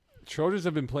 Trojans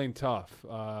have been playing tough,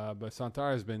 but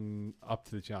Santar has been up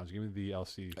to the challenge. Give me the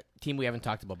LC. Team we haven't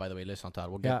talked about, by the way, Les Centaurs.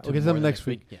 We'll Yeah, get to we'll get to more them next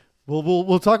week. Yeah.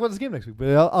 We'll talk about this game next week, but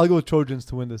I'll go with Trojans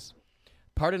to win this.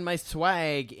 Pardon My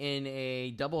Swag in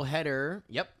a doubleheader.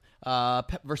 Yep.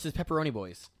 Versus Pepperoni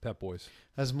Boys. Pep boys.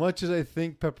 As much as I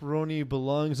think pepperoni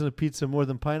belongs in a pizza more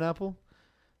than pineapple,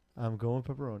 I'm going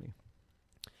pepperoni.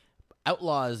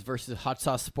 Outlaws versus Hot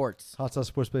Sauce Sports. Hot Sauce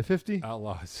Sports by 50.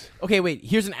 Outlaws. Okay, wait.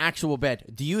 Here's an actual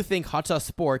bet. Do you think Hot Sauce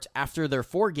Sports, after their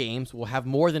 4 games, will have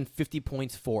more than 50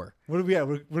 points for? What are we at?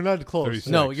 We're not close. 36.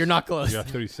 No, you're not close. You got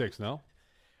 36, no?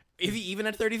 Is he even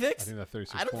at I 36? think that's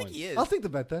 36 I don't points. think he is. I'll take the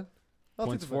bet then. I'll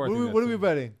Points take the for, bet. I think What are we that's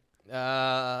betting?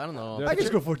 I don't know. Yeah. I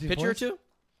just go 14 Pitcher or points. 2?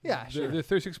 Yeah, They're, sure. they're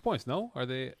 36 points, no? Are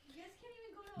they? You guys can't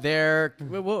even go to They're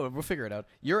we'll figure it out.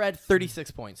 You're at 36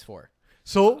 points for.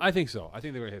 So, I think so. I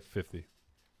think they're going to hit 50.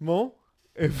 Mo,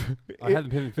 if I had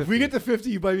them hitting 50. if we get to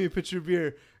 50, you buy me a pitcher of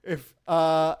beer. If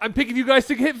I'm picking you guys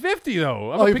to hit 50,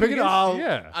 though. Oh, you're picking- against- oh.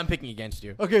 Yeah. I'm picking against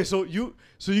you. okay, so you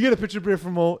get a pitcher of beer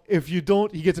from Mo. If you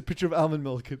don't, he gets a pitcher of almond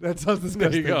milk. That sounds There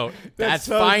disgusting. you go. That That's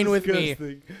sounds fine with me.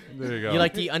 disgusting. There you go. You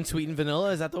like the unsweetened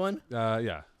vanilla? Is that the one?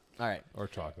 Yeah. All right. Or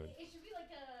chocolate. It should be like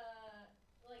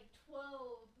a 12.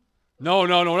 No, we're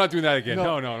not doing that again.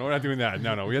 No. No, we're not doing that.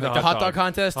 No, we had Like the hot dog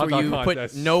contest Hot where dog you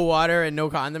contest. put no water and no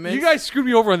condiments. You guys screwed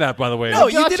me over on that, by the way. No, I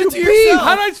you got did you it to beef. yourself.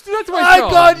 How did I do that to I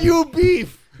myself? got you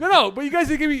beef. No, but you guys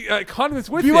didn't give me condiments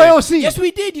with it. BYOC. Yes,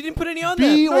 we did. You didn't put any on there.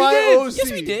 BYOC.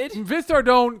 Yes, we did. Vince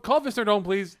Nardone, call Vince Nardone,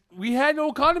 please. We had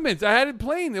no condiments. I had it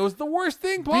plain. It was the worst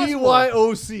thing possible.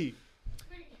 BYOC.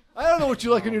 I don't know what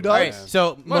you like in your All right. dogs.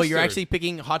 So, Mo, you're Mustard. actually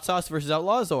picking hot sauce versus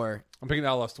Outlaws, or? I'm picking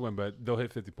Outlaws to win, but they'll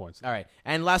hit 50 points. All right.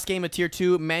 And last game of Tier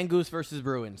 2, Mangoose versus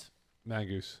Bruins.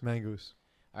 Mangoose. Mangoose.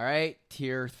 All right.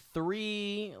 Tier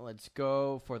 3. Let's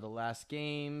go for the last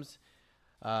games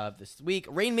this week.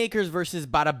 Rainmakers versus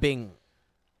Bada Bing.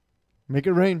 Make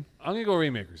it rain. I'm going to go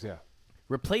Rainmakers, yeah.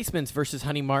 Replacements versus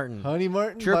Honey Martin. Honey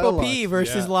Martin. Triple by a P lot.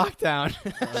 versus Yeah.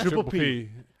 Lockdown. Triple P.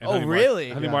 and Oh, Honey really?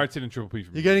 Honey Yeah. Martin and Triple P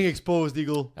for me. You're getting exposed,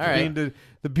 Eagle. All right. Being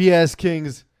the BS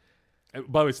Kings.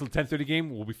 By the way, it's the 10:30 game.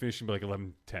 We'll be finishing by like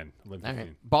 11:10, 11:15. All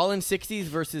right. Ball in 60s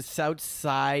versus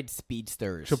Southside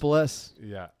Speedsters. Triple S.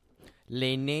 Yeah.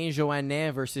 Les Nains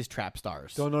Joannais versus Trap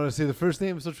Stars. Don't know how to say the first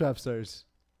name, so Trap Stars.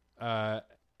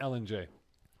 L&J.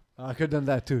 I could have done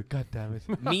that too. God damn it.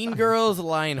 Mean Girls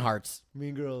Lionhearts.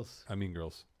 Mean Girls. I mean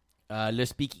girls. Le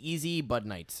Speak Easy Bud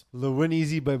Knights. The Win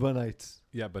Easy by Bun Knights.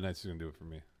 Yeah, but that's going to do it for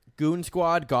me. Goon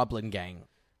Squad Goblin Gang.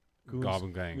 Goons.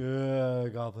 Goblin Gang. Yeah,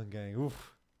 Goblin Gang.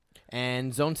 Oof.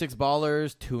 And Zone 6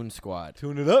 Ballers, Toon Squad.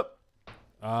 Tune it up.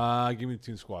 Give me the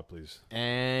Toon Squad, please.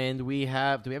 And do we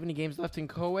have any games left in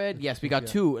co-ed? Yes, we got Yeah.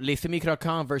 2. Les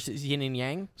Semi-Croquants versus Yin and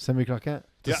Yang. Semi-croquant.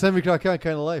 It's Yeah. a semi-croquant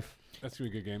kind of life. That's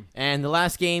going to be a good game. And the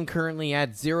last game currently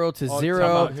at 0-0.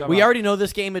 Time We out. already know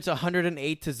this game. It's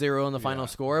 108-0 in the final Yeah.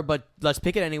 score, but let's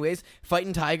pick it anyways.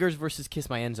 Fighting Tigers versus Kiss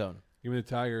My End Zone. Give me the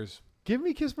Tigers. Give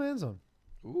me Kiss My End Zone.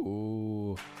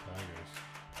 Ooh. Tigers.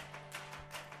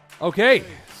 Okay,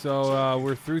 so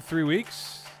we're through 3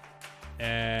 weeks,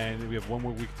 and we have 1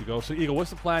 more week to go. So, Eagle, what's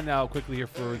the plan now, quickly here,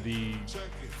 for the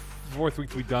 4th week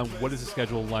to be done? What is the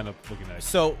schedule lineup looking like?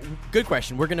 So, good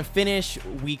question. We're going to finish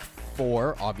week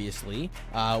 4, obviously.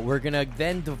 We're going to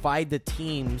then divide the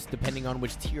teams, depending on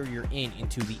which tier you're in,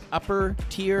 into the upper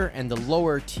tier and the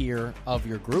lower tier of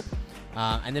your group.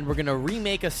 And then we're going to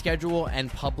remake a schedule and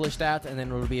publish that, and then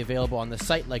it'll be available on the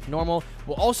site like normal.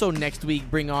 We'll also next week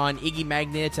bring on Iggy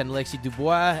Magnets and Alexis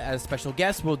Dubois as special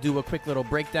guests. We'll do a quick little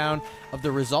breakdown of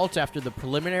the results after the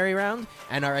preliminary round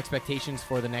and our expectations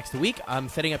for the next week. I'm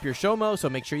setting up your show, Mo, so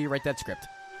make sure you write that script.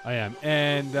 I am.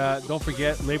 And don't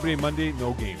forget, Labor Day Monday,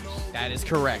 no games. That is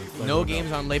correct. No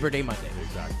games on Labor Day Monday.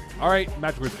 Exactly. All right,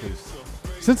 match words, please.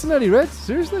 Cincinnati Reds?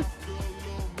 Seriously?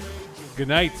 Good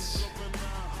night,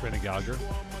 Brendan Gallagher.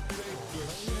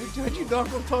 How'd you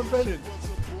knock on Tom Brennan?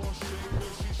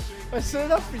 I set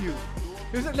it up for you.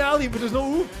 There's an alley, but there's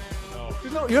no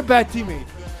hoop. You're a bad teammate.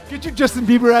 Get your Justin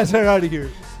Bieber ass hair out of here.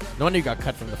 No wonder you got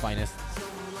cut from the finest.